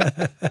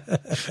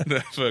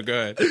 But go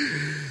ahead.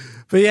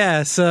 But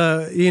yeah,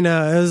 so, you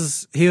know,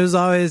 he was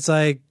always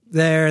like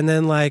there, and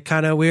then like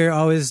kind of we were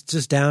always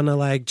just down to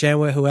like jam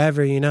with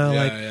whoever, you know,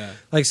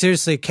 like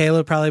seriously,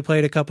 Caleb probably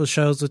played a couple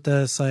shows with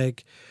us,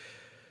 like,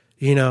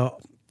 you know,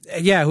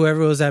 whoever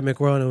was at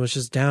McWorld and was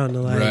just down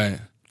to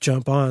like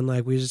jump on,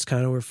 like we just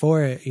kind of were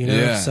for it, you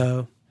know.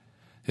 So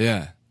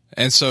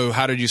and so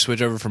how did you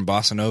switch over from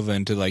bossa nova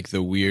into like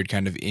the weird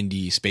kind of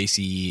indie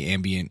spacey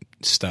ambient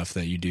stuff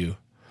that you do?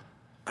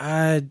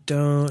 I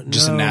don't know,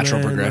 just a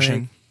natural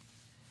progression.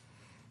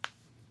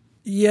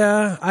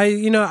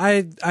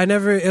 I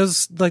never, it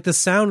was like the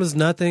sound was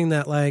nothing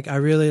that like I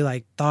really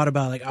like thought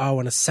about, like, oh, I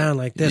want to sound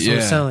like this, I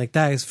want to sound like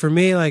that. 'Cause for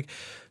me, like,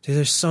 dude,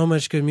 there's so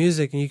much good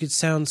music and you could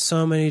sound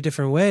so many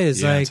different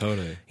ways. Yeah, like,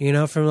 totally. You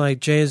know, from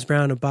like James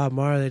Brown to Bob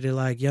Marley to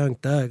like Young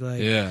Thug.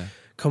 Like,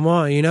 come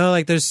on, you know,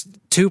 like there's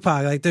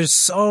Tupac. Like, there's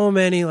so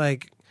many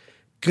like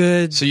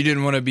good. So you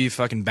didn't want to be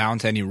fucking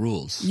bound to any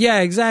rules. Yeah,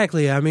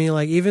 exactly. I mean,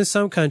 like even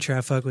some country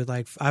I fuck with.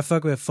 Like I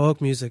fuck with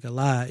folk music a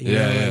lot. You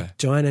know, like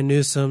Joanna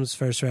Newsom's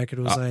first record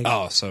was like,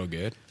 oh, so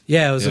good.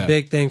 Yeah, it was a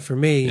big thing for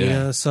me. You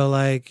know, so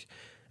like,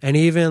 and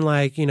even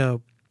like, you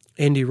know,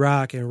 indie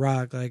rock and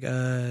rock, like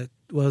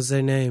what was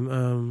their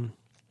name?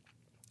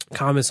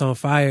 Comets on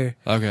Fire.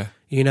 Okay.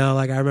 You know,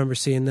 like I remember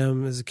seeing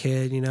them as a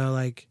kid, you know,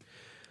 like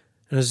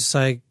it was just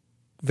like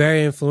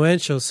very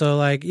influential. So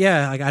like,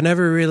 yeah, like I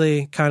never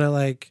really kind of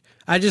like,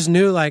 I just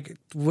knew like,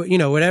 you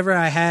know, whatever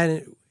I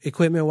had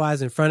equipment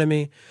wise in front of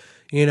me,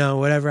 you know,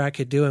 whatever I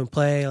could do and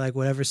play, like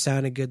whatever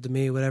sounded good to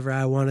me, whatever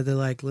I wanted to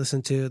like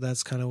listen to,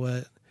 that's kind of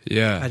what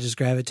I just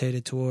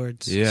gravitated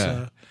towards. Yeah.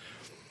 So.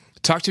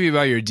 Talk to me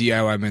about your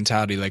DIY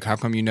mentality. Like, how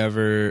come you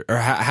never, or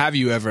have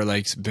you ever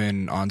like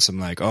been on some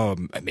like, oh,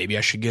 maybe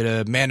I should get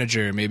a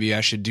manager, maybe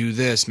I should do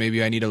this,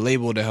 maybe I need a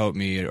label to help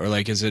me, or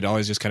like, is it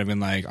always just kind of been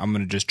like, I'm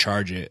gonna just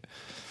charge it?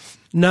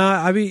 No,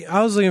 I mean,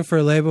 I was looking for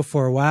a label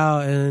for a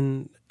while,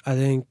 and I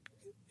think,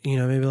 you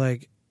know, maybe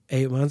like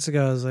 8 months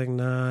ago, I was like,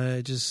 nah,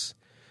 I just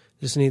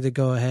need to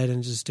go ahead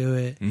and just do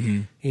it.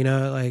 Mm-hmm. You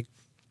know, like,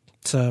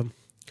 so.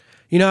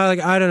 You know, like,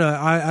 I don't know.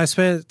 I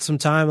spent some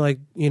time, like,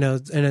 you know,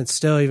 and it's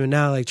still even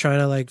now, like, trying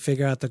to, like,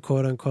 figure out the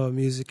quote-unquote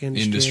music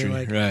industry.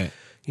 Like, right.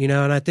 You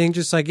know, and I think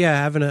just, like,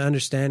 having an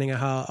understanding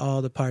of how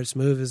all the parts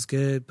move is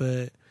good,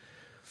 but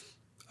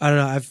I don't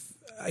know.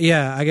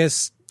 I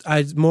guess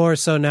I more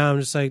so now I'm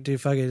just like, dude,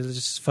 fuck it.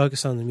 Just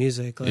focus on the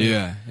music. Like,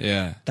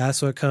 yeah.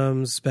 That's what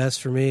comes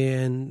best for me,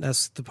 and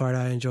that's the part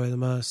I enjoy the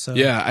most. So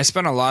yeah, I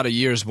spent a lot of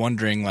years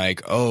wondering,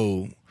 like,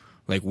 oh,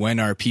 like when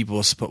are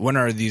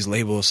these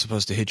labels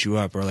supposed to hit you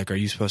up, or like are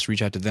you supposed to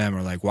reach out to them,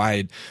 or like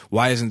why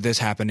isn't this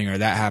happening or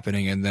that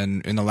happening? And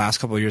then in the last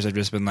couple of years I've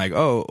just been like,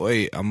 oh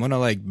wait, I'm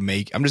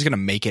just gonna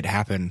make it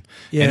happen.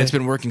 And it's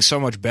been working so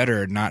much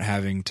better not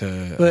having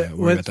to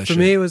worry about that shit. For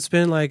me, what's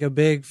been like a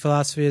big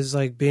philosophy is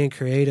like being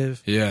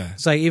creative. Yeah,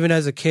 it's like even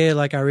as a kid,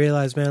 like I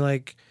realized, man,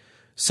 like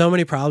so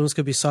many problems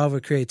could be solved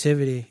with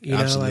creativity. You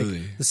know, like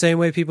the same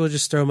way people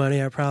just throw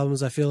money at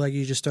problems, I feel like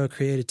you just throw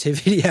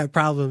creativity at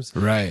problems.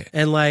 Right.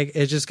 And like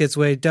it just gets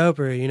way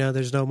doper, you know,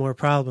 there's no more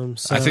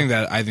problems. So. I think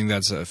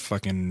that's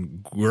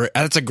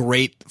a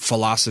great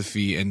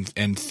philosophy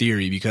and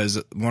theory,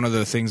 because one of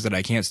the things that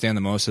I can't stand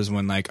the most is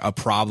when like a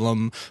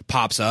problem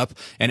pops up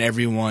and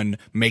everyone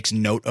makes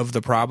note of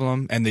the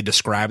problem and they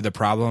describe the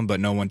problem,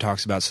 but no one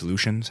talks about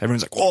solutions.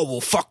 Everyone's like, oh,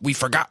 well, fuck, we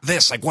forgot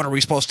this. Like, what are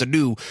we supposed to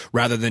do?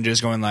 Rather than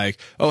just going like,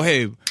 oh,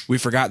 hey, we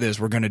forgot this.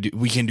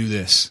 We can do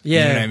this. Yeah.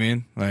 You know what I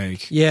mean?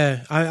 Like,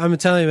 yeah, I'm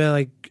telling you, man,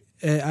 like,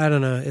 I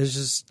don't know. It's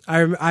just,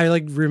 I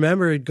like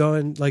remember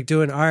going, like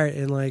doing art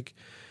in like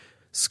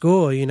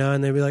school, you know,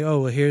 and they'd be like,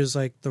 oh, well, here's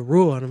like the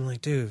rule. And I'm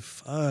like, dude,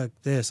 fuck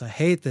this. I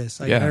hate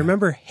this. Like, I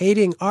remember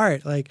hating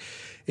art, like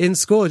in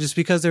school, just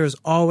because there was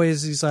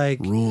always these like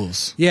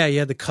rules. Yeah. You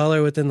had the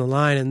color within the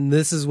line, and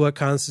this is what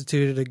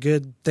constituted a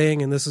good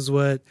thing, and this is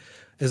what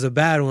is a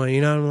bad one,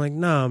 you know? And I'm like,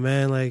 no,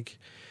 man, like,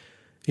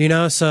 you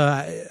know, so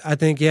I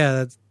think,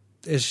 yeah,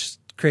 it's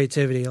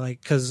creativity,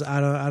 like, because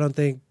I don't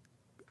think,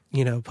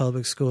 you know,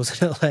 public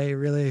schools in LA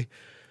really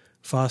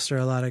foster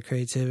a lot of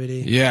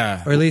creativity.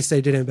 Yeah. Or at least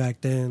they didn't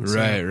back then. So.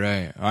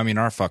 Right. I mean,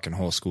 our fucking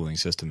whole schooling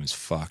system is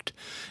fucked.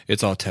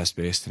 It's all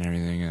test-based and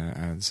everything.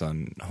 It's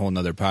on a whole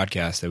nother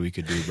podcast that we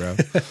could do, bro.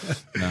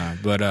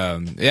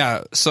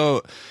 Yeah,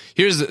 so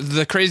here's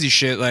the crazy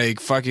shit. Like,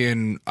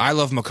 fucking I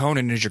Love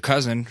McConan is your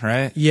cousin,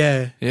 right?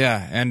 Yeah.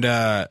 Yeah, and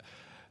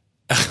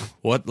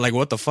what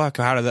the fuck?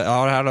 How did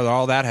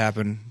all that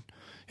happen?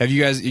 Did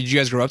you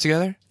guys grow up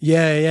together?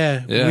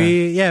 Yeah.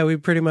 We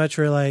pretty much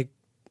were like,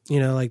 you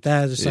know, like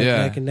that, just like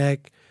neck and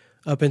neck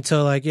up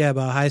until like,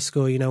 about high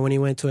school, you know, when he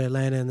went to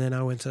Atlanta and then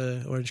I went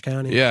to Orange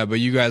County. Yeah, but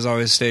you guys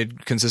always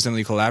stayed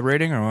consistently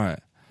collaborating or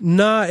what?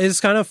 No, it's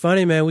kind of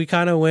funny, man. We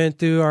kind of went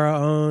through our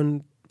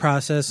own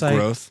process, like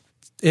growth,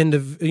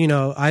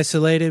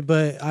 isolated,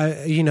 but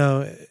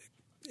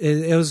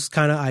it was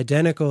kind of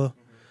identical,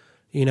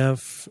 you know.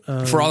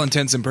 For all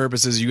intents and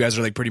purposes, you guys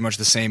are like pretty much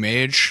the same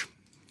age.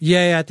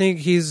 Yeah, I think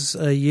he's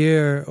a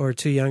year or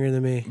two younger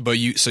than me. But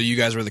you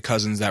guys were the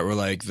cousins that were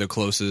like the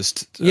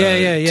closest to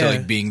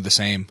like being the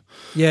same.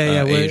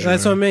 Yeah.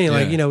 That's what I mean.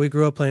 Like, you know, we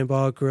grew up playing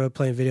ball, grew up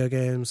playing video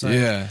games.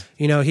 Like,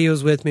 you know, he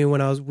was with me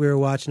when we were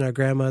watching our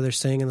grandmother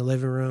sing in the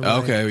living room.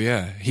 Okay, like,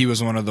 yeah. He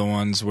was one of the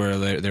ones where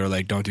they were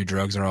like, don't do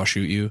drugs or I'll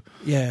shoot you.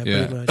 Yeah,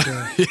 pretty much,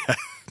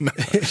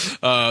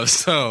 yeah.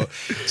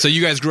 So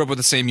you guys grew up with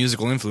the same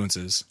musical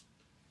influences.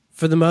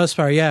 For the most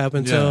part, yeah, up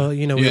until,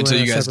 you know, we went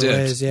our separate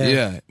ways.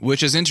 Yeah,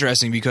 which is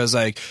interesting because,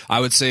 like, I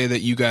would say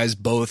that you guys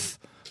both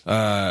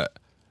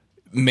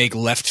make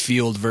left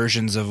field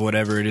versions of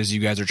whatever it is you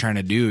guys are trying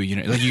to do. You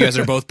know, like, you guys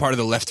are both part of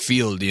the left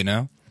field, you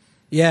know?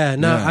 Yeah,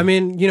 no, I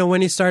mean, you know,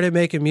 when he started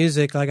making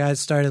music, like, I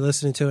started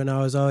listening to it, and I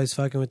was always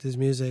fucking with his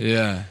music.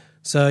 Yeah.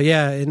 So,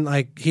 yeah, and,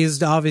 like,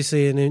 he's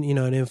obviously an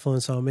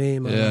influence on me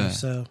in my life,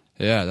 so...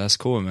 Yeah, that's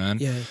cool, man.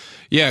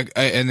 Yeah,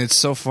 and it's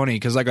so funny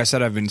because, like I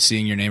said, I've been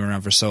seeing your name around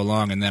for so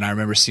long, and then I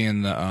remember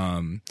seeing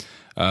the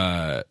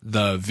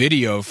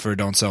video for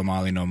 "Don't Sell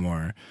Molly No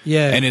More."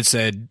 Yeah, and it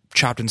said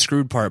 "Chopped and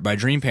Screwed Part" by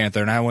Dream Panther,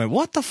 and I went,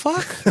 "What the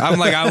fuck?" I'm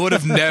like, I would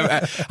have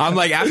never. I'm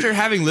like, after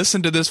having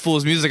listened to this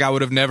fool's music, I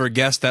would have never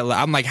guessed that.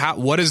 I'm like,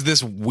 what is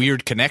this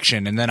weird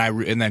connection? And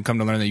then come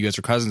to learn that you guys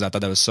were cousins. I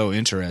thought that was so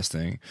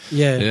interesting.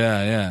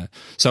 Yeah.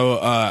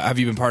 So, have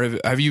you been part of?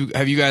 Have you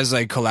guys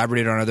like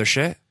collaborated on other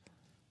shit?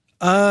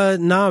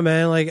 No,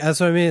 man. Like,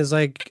 that's what I mean. It's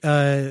like,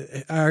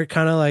 our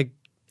kind of like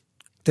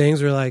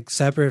things were like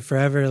separate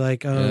forever.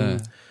 Like,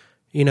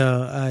 you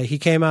know, he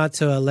came out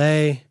to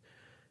LA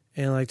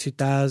in like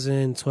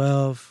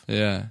 2012.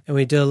 Yeah. And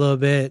we did a little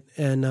bit.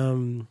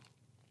 And,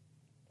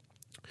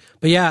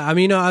 but yeah, I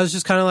mean, you know, I was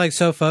just kind of like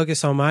so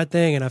focused on my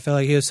thing, and I felt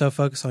like he was so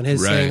focused on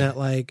his thing that,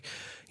 like,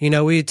 you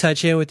know, we'd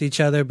touch in with each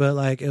other, but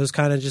like, it was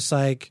kind of just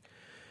like,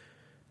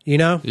 you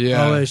know?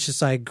 Yeah. Oh, it's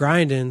just like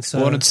grinding. So.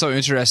 Well, and it's so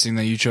interesting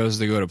that you chose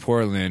to go to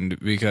Portland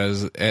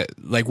because,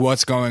 like,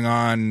 what's going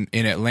on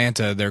in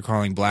Atlanta, they're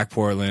calling Black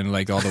Portland,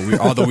 like all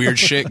the weird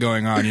shit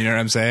going on. You know what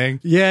I'm saying?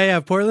 Yeah.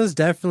 Portland's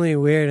definitely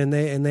weird, and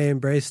they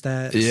embrace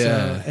that.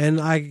 Yeah. So, and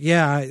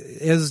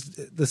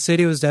the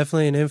city was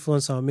definitely an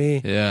influence on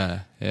me. Yeah.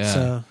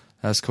 So.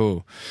 That's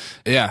cool.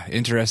 Yeah,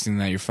 interesting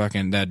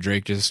that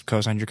Drake just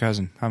co-signed your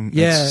cousin.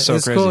 It's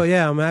crazy. Cool.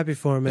 Yeah, I'm happy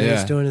for him, man. Yeah.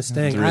 He's doing his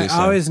thing. Really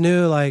I always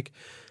knew, like,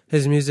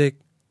 his music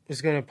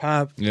is gonna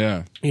pop.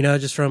 Yeah. You know,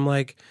 just from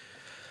like,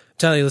 I'm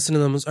telling you, listen to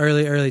those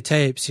early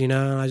tapes, you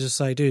know, and I just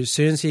like, dude, as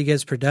soon as he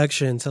gets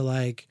production to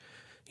like,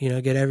 you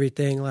know, get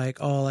everything like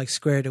all like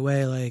squared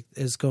away, like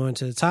it's going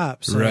to the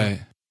top. So. Right.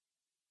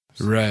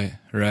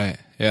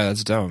 Yeah,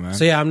 that's dope, man.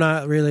 So yeah, I'm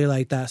not really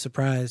like that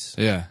surprised.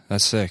 Yeah,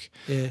 that's sick.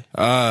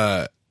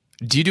 Yeah.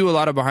 Do you do a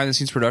lot of behind the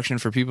scenes production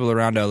for people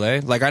around LA?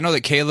 Like, I know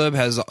that Caleb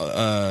has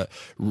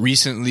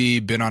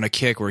recently been on a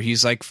kick where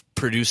he's like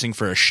producing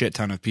for a shit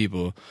ton of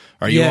people.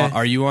 Are you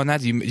on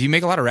that? Do you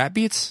make a lot of rap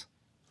beats?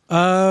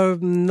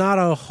 Not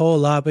a whole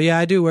lot, but yeah,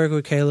 I do work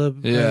with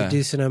Caleb a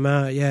decent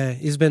amount. Yeah,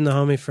 he's been the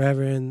homie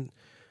forever, and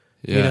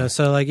Yeah. You know,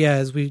 so like, yeah,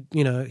 as we,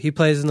 you know, he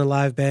plays in the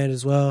live band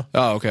as well.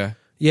 Oh, okay.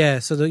 Yeah.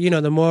 So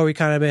the more we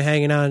kind of been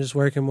hanging out and just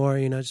working more,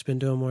 you know, just been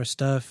doing more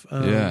stuff.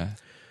 Yeah.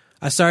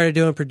 I started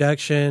doing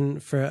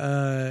production for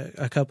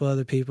a couple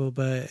other people,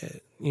 but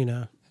you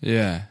know,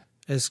 yeah,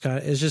 it's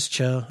just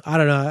chill. I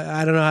don't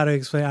know how to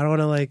explain. I don't want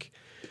to like.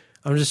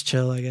 I'm just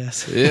chill, I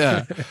guess.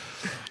 Yeah.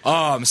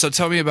 So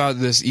tell me about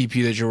this EP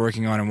that you're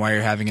working on and why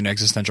you're having an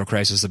existential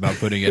crisis about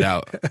putting it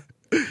out.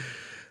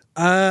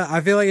 I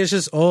feel like it's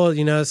just old,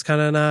 you know, it's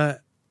kind of not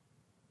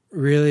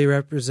really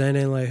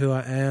representing like who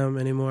I am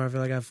anymore. I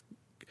feel like I've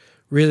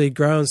really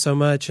grown so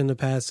much in the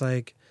past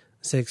like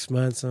 6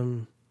 months.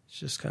 It's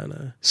just kind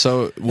of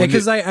so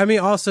because like I mean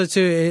also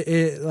too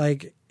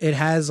it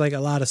has like a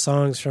lot of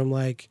songs from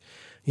like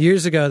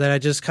years ago that I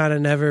just kind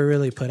of never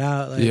really put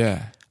out. Like,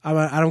 yeah,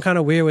 I'm kind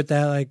of weird with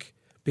that, like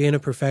being a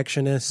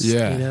perfectionist.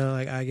 Yeah, you know,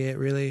 like I get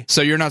really.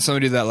 So you're not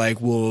somebody that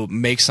like will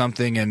make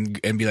something and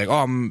be like, oh,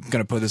 I'm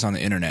gonna put this on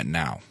the internet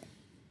now.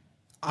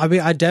 I mean,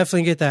 I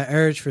definitely get that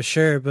urge for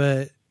sure,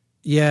 but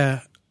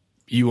yeah.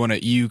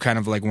 You kind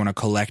of like want to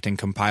collect and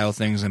compile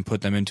things and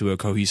put them into a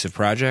cohesive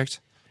project?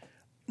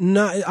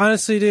 No,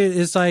 honestly, dude,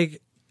 it's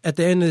like at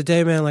the end of the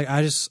day, man, like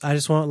I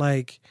just want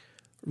like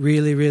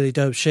really, really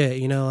dope shit.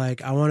 You know,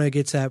 like I want to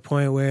get to that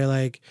point where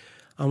like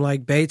I'm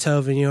like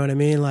Beethoven, you know what I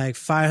mean? Like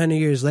 500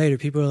 years later,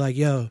 people are like,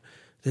 yo,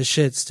 this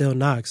shit still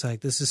knocks.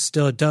 Like this is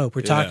still dope.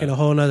 We're talking a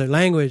whole nother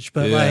language,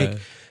 but like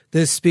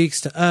this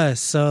speaks to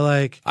us. So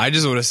like, I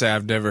just want to say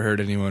I've never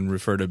heard anyone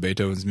refer to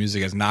Beethoven's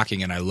music as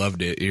knocking, and I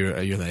loved it.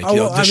 You're like,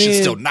 yo, this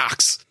shit still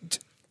knocks.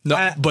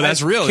 No, but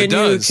that's real. It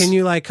does. Can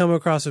you like come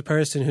across a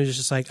person who's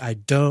just like, I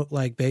don't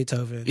like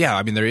Beethoven? Yeah,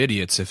 I mean they're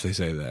idiots if they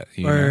say that.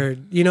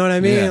 You know what I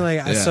mean? Yeah,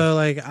 like so,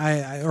 like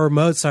I or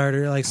Mozart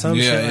or like some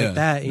shit like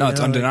that. No, it's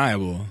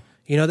undeniable. Like,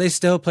 you know, they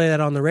still play that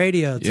on the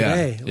radio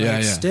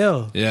today.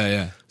 Still.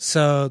 Yeah.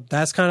 So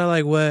that's kind of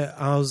like what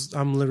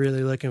I'm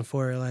really looking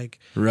for. Like,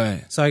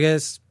 right. So I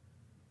guess,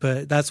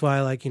 but that's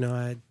why, like, you know,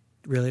 I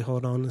really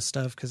hold on to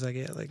stuff because I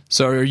get like.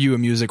 So are you a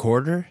music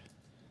hoarder?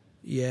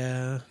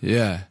 Yeah.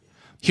 Yeah.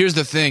 Here's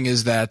the thing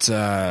is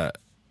that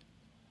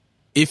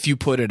if you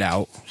put it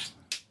out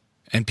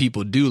and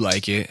people do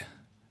like it,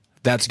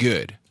 that's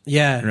good.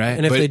 Yeah. Right.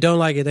 And if they don't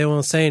like it, they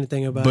won't say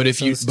anything about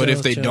it. But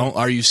if they don't,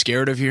 are you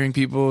scared of hearing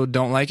people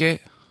don't like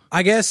it?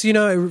 I guess, you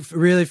know, it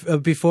really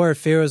before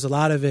fear was a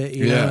lot of it,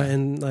 you know,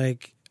 and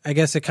like I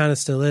guess it kind of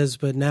still is,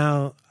 but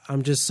now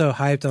I'm just so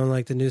hyped on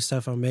like the new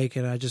stuff I'm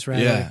making. I just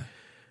rather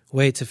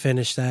wait to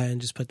finish that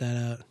and just put that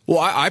out. Well,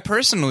 I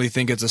personally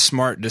think it's a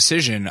smart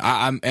decision.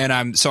 I'm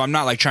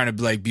not like trying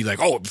to like be like,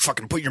 oh,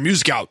 fucking put your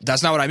music out.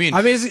 That's not what I mean.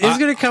 I mean, it's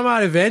going to come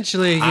out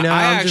eventually. You know,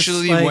 I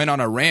actually went on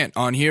a rant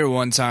on here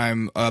one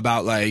time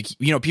about like,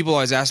 you know, people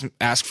always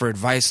ask for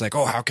advice like,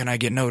 oh, how can I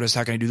get noticed?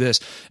 How can I do this?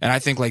 And I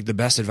think like the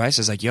best advice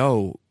is like,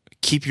 yo,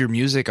 keep your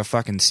music a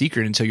fucking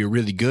secret until you're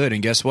really good.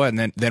 And guess what?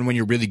 And then when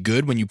you're really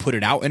good, when you put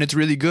it out and it's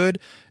really good,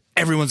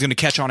 everyone's going to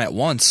catch on at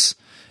once.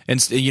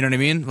 And you know what I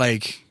mean?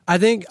 Like, I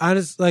think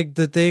honestly, like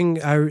the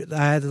thing I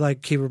had to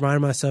like keep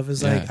reminding myself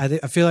is like I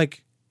feel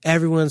like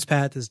everyone's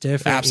path is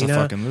different.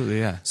 Absolutely,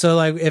 you know? So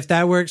like if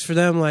that works for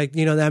them, like,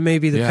 you know, that may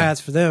be the path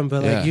for them,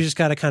 but like you just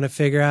got to kind of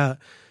figure out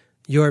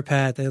your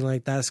path, and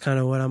like that's kind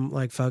of what I'm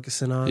like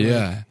focusing on.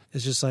 Yeah, like,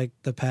 it's just like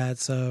the path.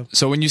 So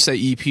when you say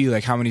EP,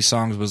 like how many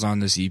songs was on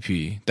this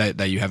EP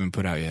that you haven't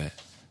put out yet?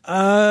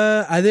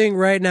 I think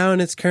right now in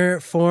its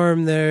current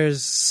form,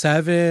 there's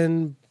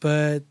 7,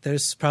 but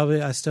there's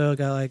probably I still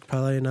got like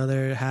probably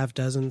another half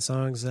dozen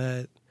songs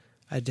that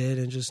I did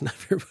and just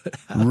never put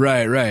out.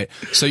 Right.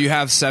 So you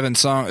have 7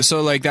 songs.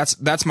 So like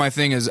that's my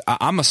thing is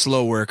I'm a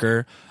slow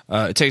worker.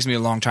 It takes me a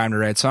long time to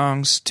write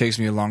songs. It takes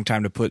me a long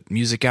time to put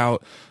music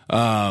out.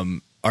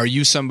 Are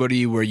you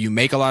somebody where you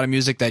make a lot of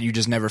music that you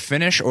just never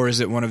finish, or is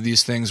it one of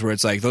these things where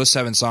it's like those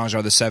 7 songs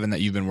are the 7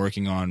 that you've been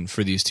working on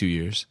for these 2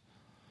 years?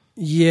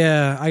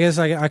 Yeah, I guess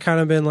I kind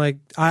of been like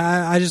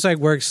I just like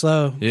work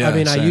slow. Yeah, I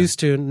mean, same. I used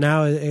to.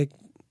 Now it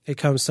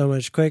comes so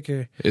much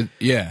quicker.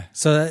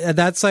 So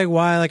that's like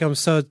why like I'm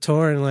so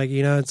torn. Like,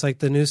 you know, it's like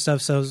the new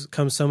stuff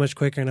comes so much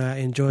quicker, and I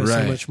enjoy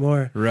so much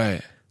more.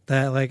 Right.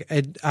 That like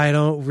I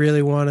don't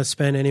really want to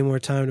spend any more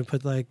time to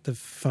put like the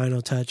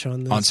final touch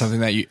on this. On something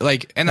that you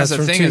like, and that's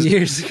the thing 2 is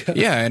years ago.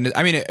 Yeah, and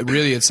I mean,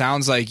 it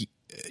sounds like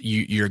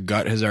your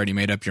gut has already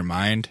made up your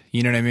mind.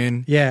 You know what I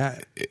mean? Yeah.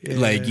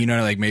 Like, you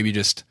know, like maybe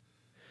just.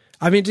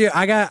 I mean, dude,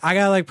 I got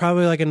like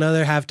probably like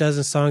another half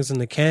dozen songs in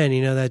the can,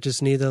 you know, that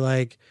just need to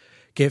like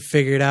get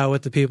figured out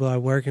with the people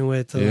I'm working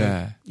with. To,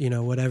 like, you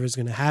know, whatever's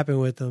going to happen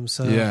with them.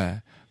 So yeah,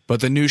 but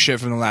the new shit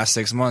from the last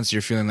 6 months,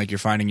 you're feeling like you're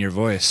finding your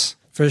voice.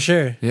 For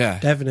sure. Yeah,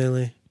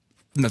 definitely.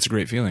 And that's a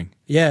great feeling.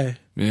 Yeah.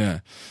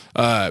 Maybe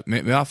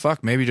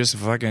just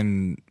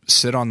fucking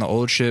sit on the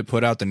old shit,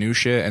 put out the new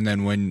shit, and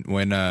then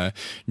when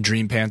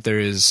Dream Panther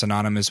is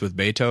synonymous with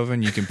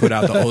Beethoven, you can put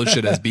out the old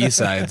shit as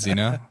B-sides, you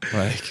know?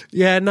 Like,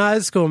 yeah, no,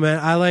 it's cool, man.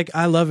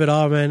 I love it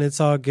all, man.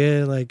 It's all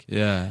good. Like,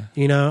 yeah,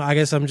 you know, I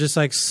guess I'm just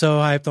like so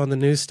hyped on the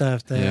new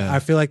stuff that I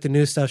feel like the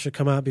new stuff should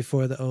come out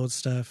before the old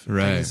stuff.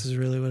 Right. This is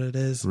really what it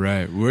is.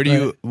 Right. Where do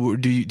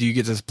you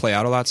get to play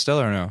out a lot still,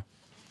 or no?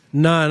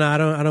 No, I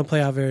don't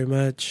play out very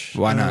much.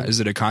 Why not? Is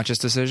it a conscious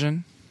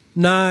decision?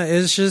 Nah,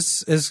 it's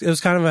just it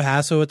was kind of a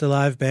hassle with the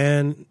live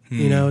band,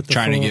 you know, with the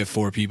trying to get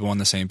 4 people on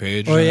the same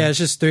page. Oh yeah, it's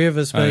just 3 of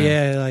us, but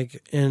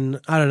like, and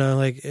I don't know,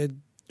 like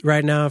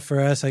right now for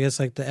us, I guess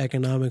like the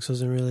economics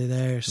wasn't really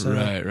there. So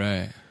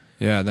right,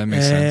 yeah, that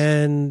makes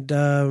sense.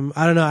 And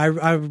I don't know,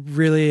 I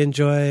really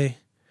enjoy.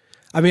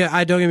 I mean,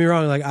 I don't get me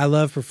wrong, like I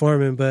love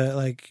performing, but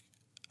like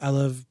I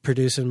love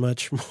producing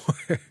much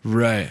more.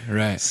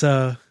 Right.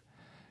 So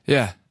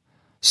yeah.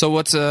 So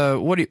what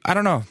do you, I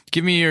don't know.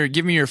 Give me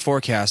your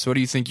forecast. What do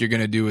you think you're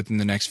going to do within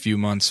the next few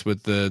months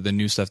with the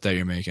new stuff that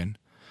you're making?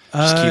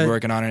 Just keep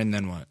working on it, and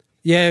then what?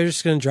 Yeah, we're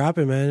just going to drop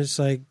it, man. Just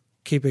like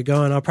keep it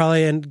going. I'll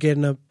probably end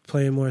getting up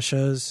playing more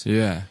shows.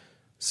 Yeah.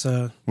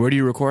 So where do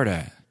you record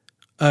at?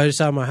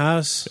 Just out of my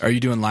house. Are you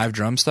doing live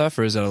drum stuff,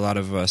 or is it a lot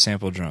of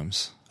sample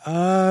drums?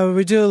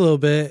 We do a little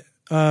bit.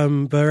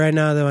 But right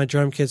now that my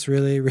drum kit's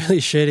really, really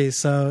shitty,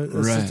 so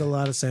it's just a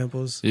lot of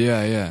samples.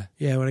 Yeah.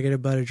 When I get a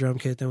better drum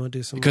kit, then we'll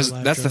do some. Because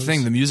live that's drums. the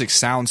thing, the music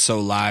sounds so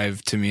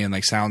live to me, and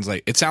like sounds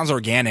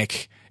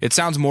organic. It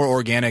sounds more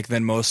organic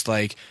than most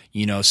like,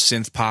 you know,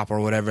 synth pop or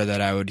whatever that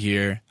I would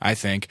hear, I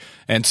think.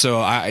 And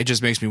so it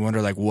just makes me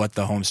wonder like what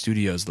the home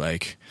studio's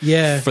like.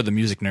 Yeah. For the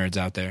music nerds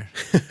out there.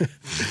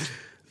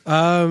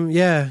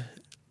 Yeah.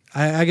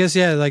 I guess,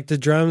 yeah, like the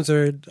drums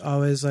are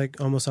always like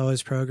almost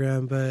always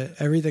programmed, but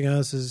everything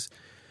else is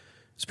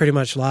pretty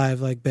much live,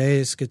 like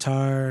bass,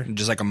 guitar.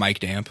 Just like a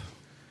mic amp.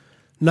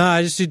 No,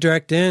 I just do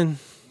direct in.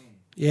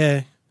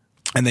 Yeah.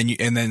 And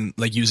then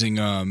like using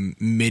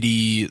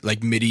MIDI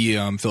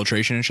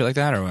filtration and shit like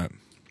that, or what?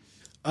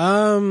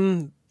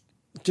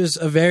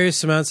 Just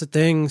various amounts of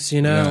things,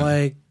 you know,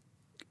 like,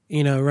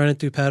 you know, run it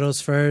through pedals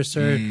first,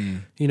 or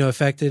you know,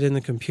 affect it in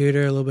the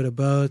computer, a little bit of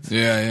both.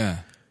 Yeah.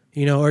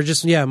 You know, or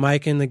just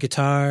mic in the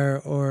guitar,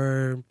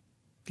 or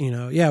you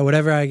know,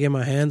 whatever I get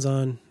my hands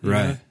on.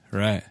 Right.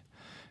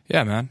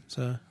 Yeah, man.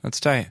 So that's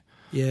tight.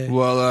 Yeah.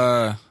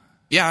 Well,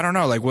 yeah, I don't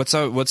know. Like, what's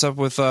up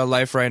with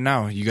life right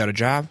now? You got a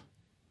job?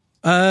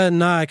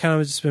 No, I kind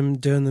of just been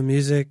doing the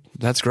music.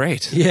 That's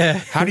great. Yeah.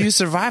 How do you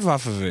survive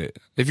off of it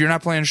if you're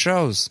not playing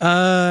shows? You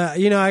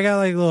know, I got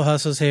like little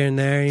hustles here and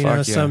there. You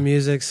know, some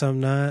music,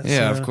 some not.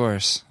 Yeah, so,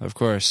 of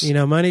course. You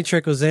know, money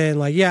trickles in.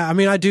 Like, yeah, I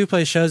mean, I do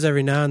play shows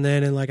every now and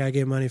then, and like I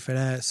get money for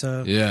that.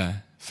 So yeah,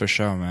 for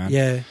sure, man.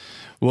 Yeah.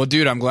 Well,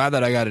 dude, I'm glad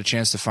that I got a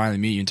chance to finally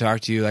meet you and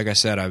talk to you. Like I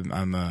said,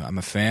 I'm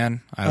a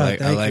fan. I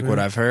like what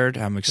I've heard.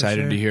 I'm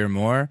excited to hear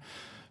more.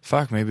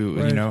 Fuck, maybe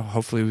you know.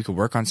 Hopefully, we could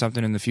work on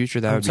something in the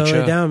future. That would be totally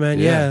chill. Down, man.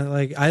 Yeah,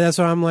 like that's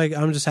what I'm like.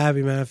 I'm just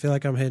happy, man. I feel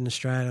like I'm hitting a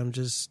stride. I'm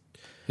just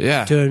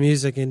doing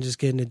music and just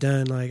getting it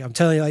done. Like I'm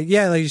telling you, like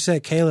like you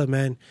said, Caleb,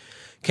 man.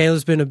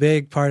 Caleb's been a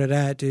big part of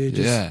that, dude.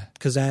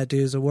 Because that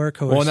dude's a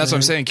workhorse. Well, and that's what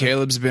I'm saying.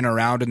 Caleb's been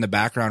around in the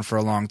background for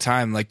a long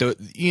time. Like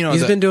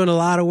he's been doing a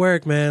lot of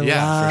work, man.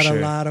 Yeah, a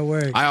lot of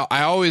work.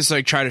 I always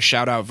like try to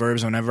shout out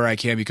Verbs whenever I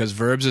can, because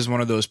Verbs is one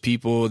of those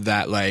people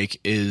that like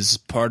is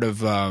part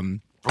of.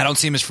 I don't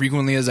see him as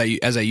frequently as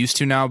I used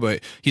to now,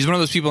 but he's one of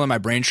those people in my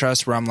brain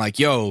trust where I'm like,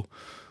 yo.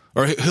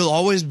 Or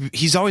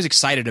he's always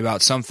excited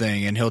about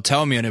something, and he'll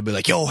tell me, and he'll be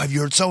like, yo, have you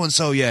heard so and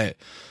so yet?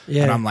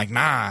 Yeah. And I'm like,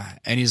 nah.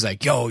 And he's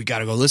like, yo, you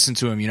gotta go listen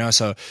to him, you know?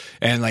 So,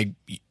 and like,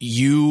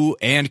 you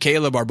and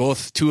Caleb are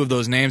both 2 of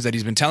those names that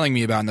he's been telling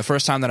me about. And the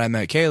first time that I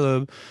met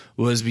Caleb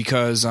was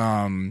because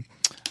I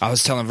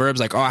was telling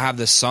Verbs like, oh, I have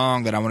this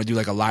song that I want to do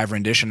like a live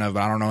rendition of,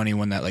 but I don't know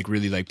anyone that like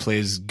really like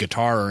plays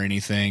guitar or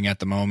anything at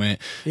the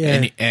moment.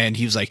 Yeah. And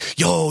he was like,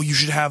 yo, you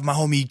should have my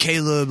homie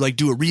Caleb like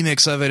do a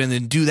remix of it and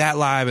then do that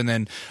live. And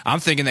then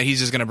I'm thinking that he's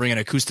just going to bring an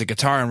acoustic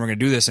guitar and we're going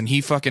to do this. And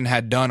he fucking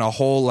had done a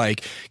whole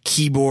like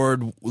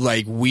keyboard,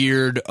 like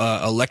weird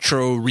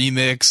electro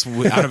remix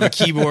out of a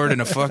keyboard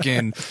and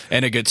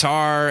a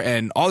guitar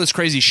and all this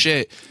crazy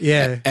shit.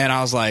 Yeah. And I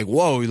was like,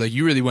 whoa, like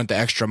you really went the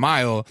extra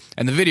mile.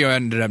 And the video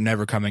ended up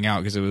never coming out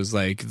because it was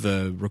like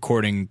the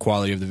recording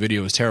quality of the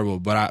video was terrible.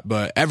 But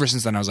ever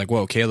since then I was like,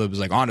 whoa, Caleb was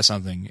like onto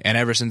something. And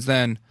ever since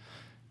then,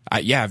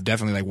 I've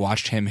definitely like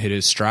watched him hit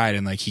his stride,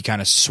 and like he kind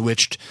of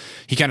switched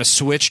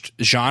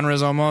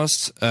genres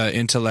almost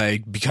into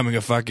like becoming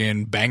a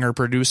fucking banger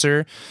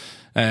producer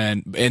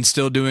and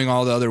still doing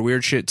all the other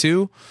weird shit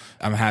too.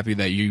 I'm happy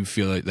that you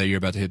feel like that you're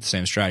about to hit the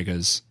same stride,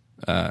 because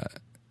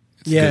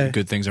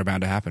good things are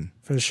bound to happen.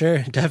 For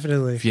sure,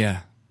 definitely.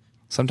 Yeah.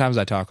 Sometimes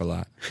I talk a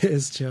lot.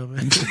 It's chill,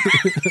 man.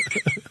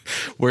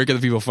 Where can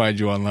the people find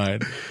you online?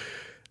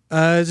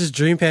 Just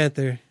Dream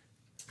Panther.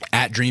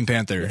 At Dream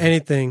Panther.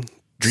 Anything.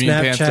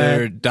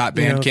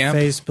 DreamPanther.bandcamp.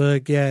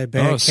 Facebook,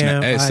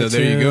 Bandcamp. Hey, so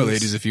there you go,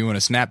 ladies. If you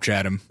want to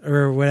Snapchat him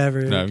or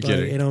whatever, no, I'm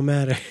kidding. It don't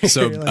matter.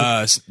 So,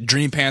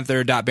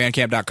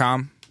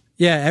 DreamPanther.bandcamp.com.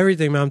 Yeah,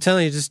 everything, man. I'm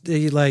telling you, just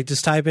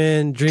type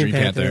in Dream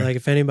Panther. Like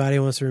if anybody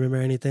wants to remember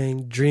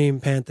anything,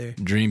 Dream Panther.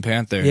 Dream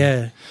Panther.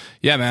 Yeah.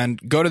 Yeah, man.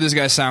 Go to this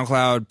guy's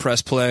SoundCloud,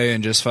 press play,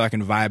 and just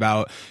fucking vibe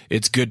out.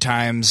 It's good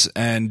times.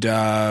 And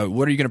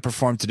what are you going to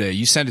perform today?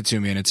 You sent it to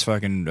me, and it's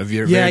fucking a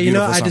very beautiful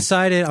song. I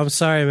decided, I'm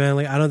sorry, man.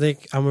 Like I don't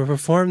think I'm going to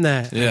perform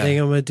that. Yeah. I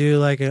think I'm going to do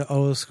like an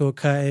old school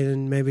cut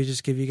and maybe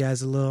just give you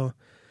guys a little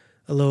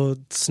a little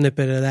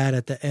snippet of that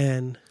at the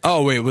end.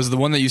 Oh wait, was the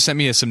one that you sent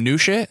me some new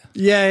shit?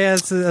 Yeah,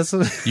 that's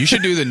you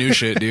should do the new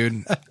shit,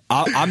 dude.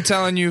 I'm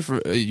telling you,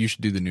 you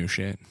should do the new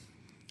shit.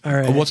 All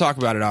right. We'll talk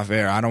about it off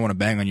air. I don't want to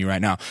bang on you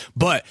right now,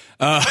 but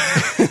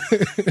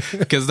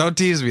because don't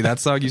tease me. That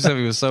song you sent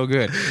me was so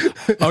good.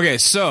 Okay,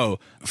 so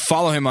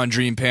follow him on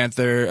Dream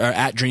Panther,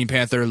 at Dream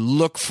Panther.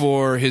 Look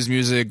for his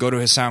music. Go to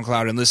his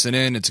SoundCloud and listen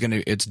in.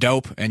 It's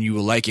dope, and you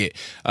will like it.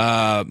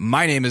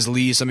 My name is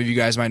Lee. Some of you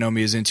guys might know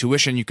me as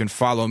Intuition. You can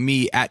follow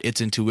me at It's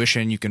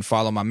Intuition. You can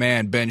follow my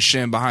man Ben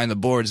Shim behind the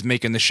boards,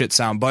 making the shit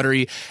sound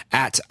buttery,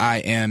 at I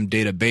Am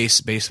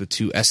Database, base with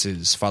 2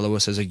 S's. Follow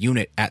us as a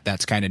unit at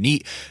That's Kinda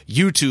Neat.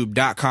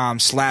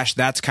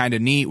 YouTube.com/That's Kinda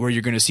Neat, where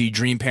you're going to see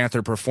Dream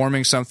Panther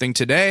performing something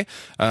today,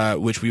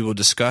 which we will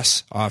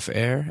discuss off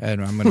air,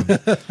 and I'm going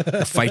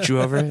to fight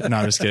you over it. No,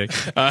 I'm just kidding.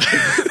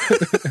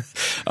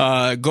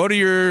 Go to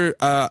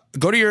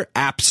your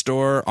app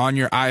store on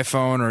your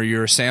iPhone or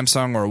your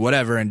Samsung or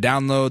whatever, and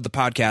download the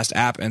podcast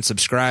app and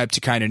subscribe to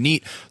Kinda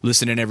Neat.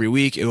 Listen in every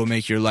week. It will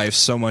make your life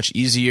so much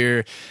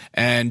easier.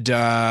 And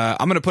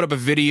I'm going to put up a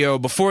video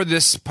before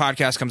this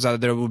podcast comes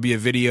out. There will be a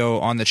video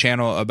on the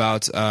channel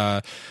about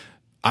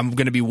I'm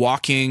going to be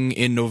walking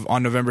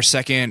on November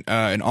 2nd,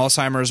 an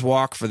Alzheimer's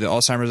walk for the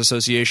Alzheimer's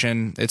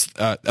Association. It's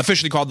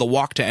officially called the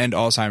Walk to End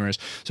Alzheimer's.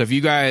 So if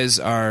you guys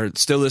are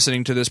still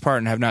listening to this part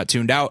and have not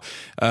tuned out,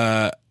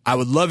 I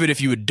would love it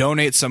if you would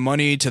donate some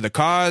money to the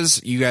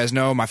cause. You guys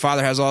know my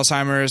father has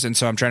Alzheimer's, and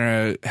so I'm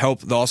trying to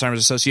help the Alzheimer's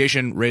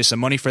Association raise some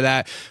money for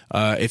that.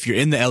 If you're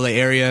in the LA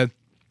area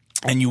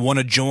and you want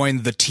to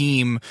join the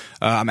team,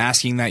 I'm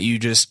asking that you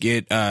just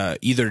get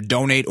either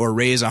donate or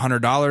raise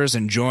 $100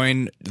 and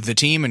join the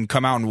team and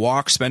come out and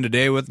walk, spend a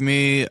day with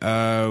me.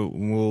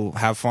 We'll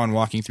have fun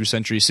walking through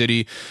Century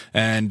City,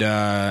 and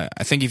I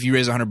think if you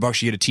raise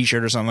 $100, you get a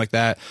T-shirt or something like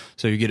that.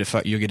 So you'll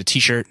get a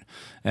T-shirt,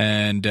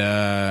 and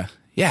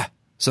yeah,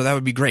 so that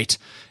would be great.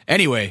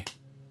 Anyway,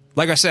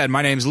 like I said,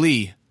 my name's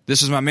Lee.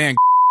 This is my man,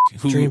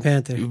 who Dream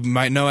Panther. You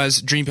might know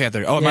as Dream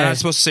Panther. Oh, am I not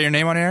supposed to say your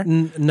name on air?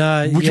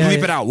 No. We can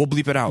bleep it out. We'll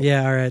bleep it out.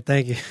 Yeah, all right.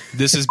 Thank you.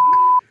 This is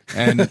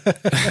and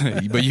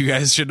but you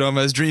guys should know him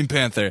as Dream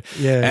Panther.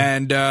 Yeah.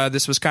 And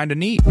this was Kinda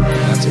Neat.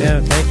 That's it.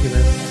 Yeah, thank you,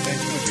 man.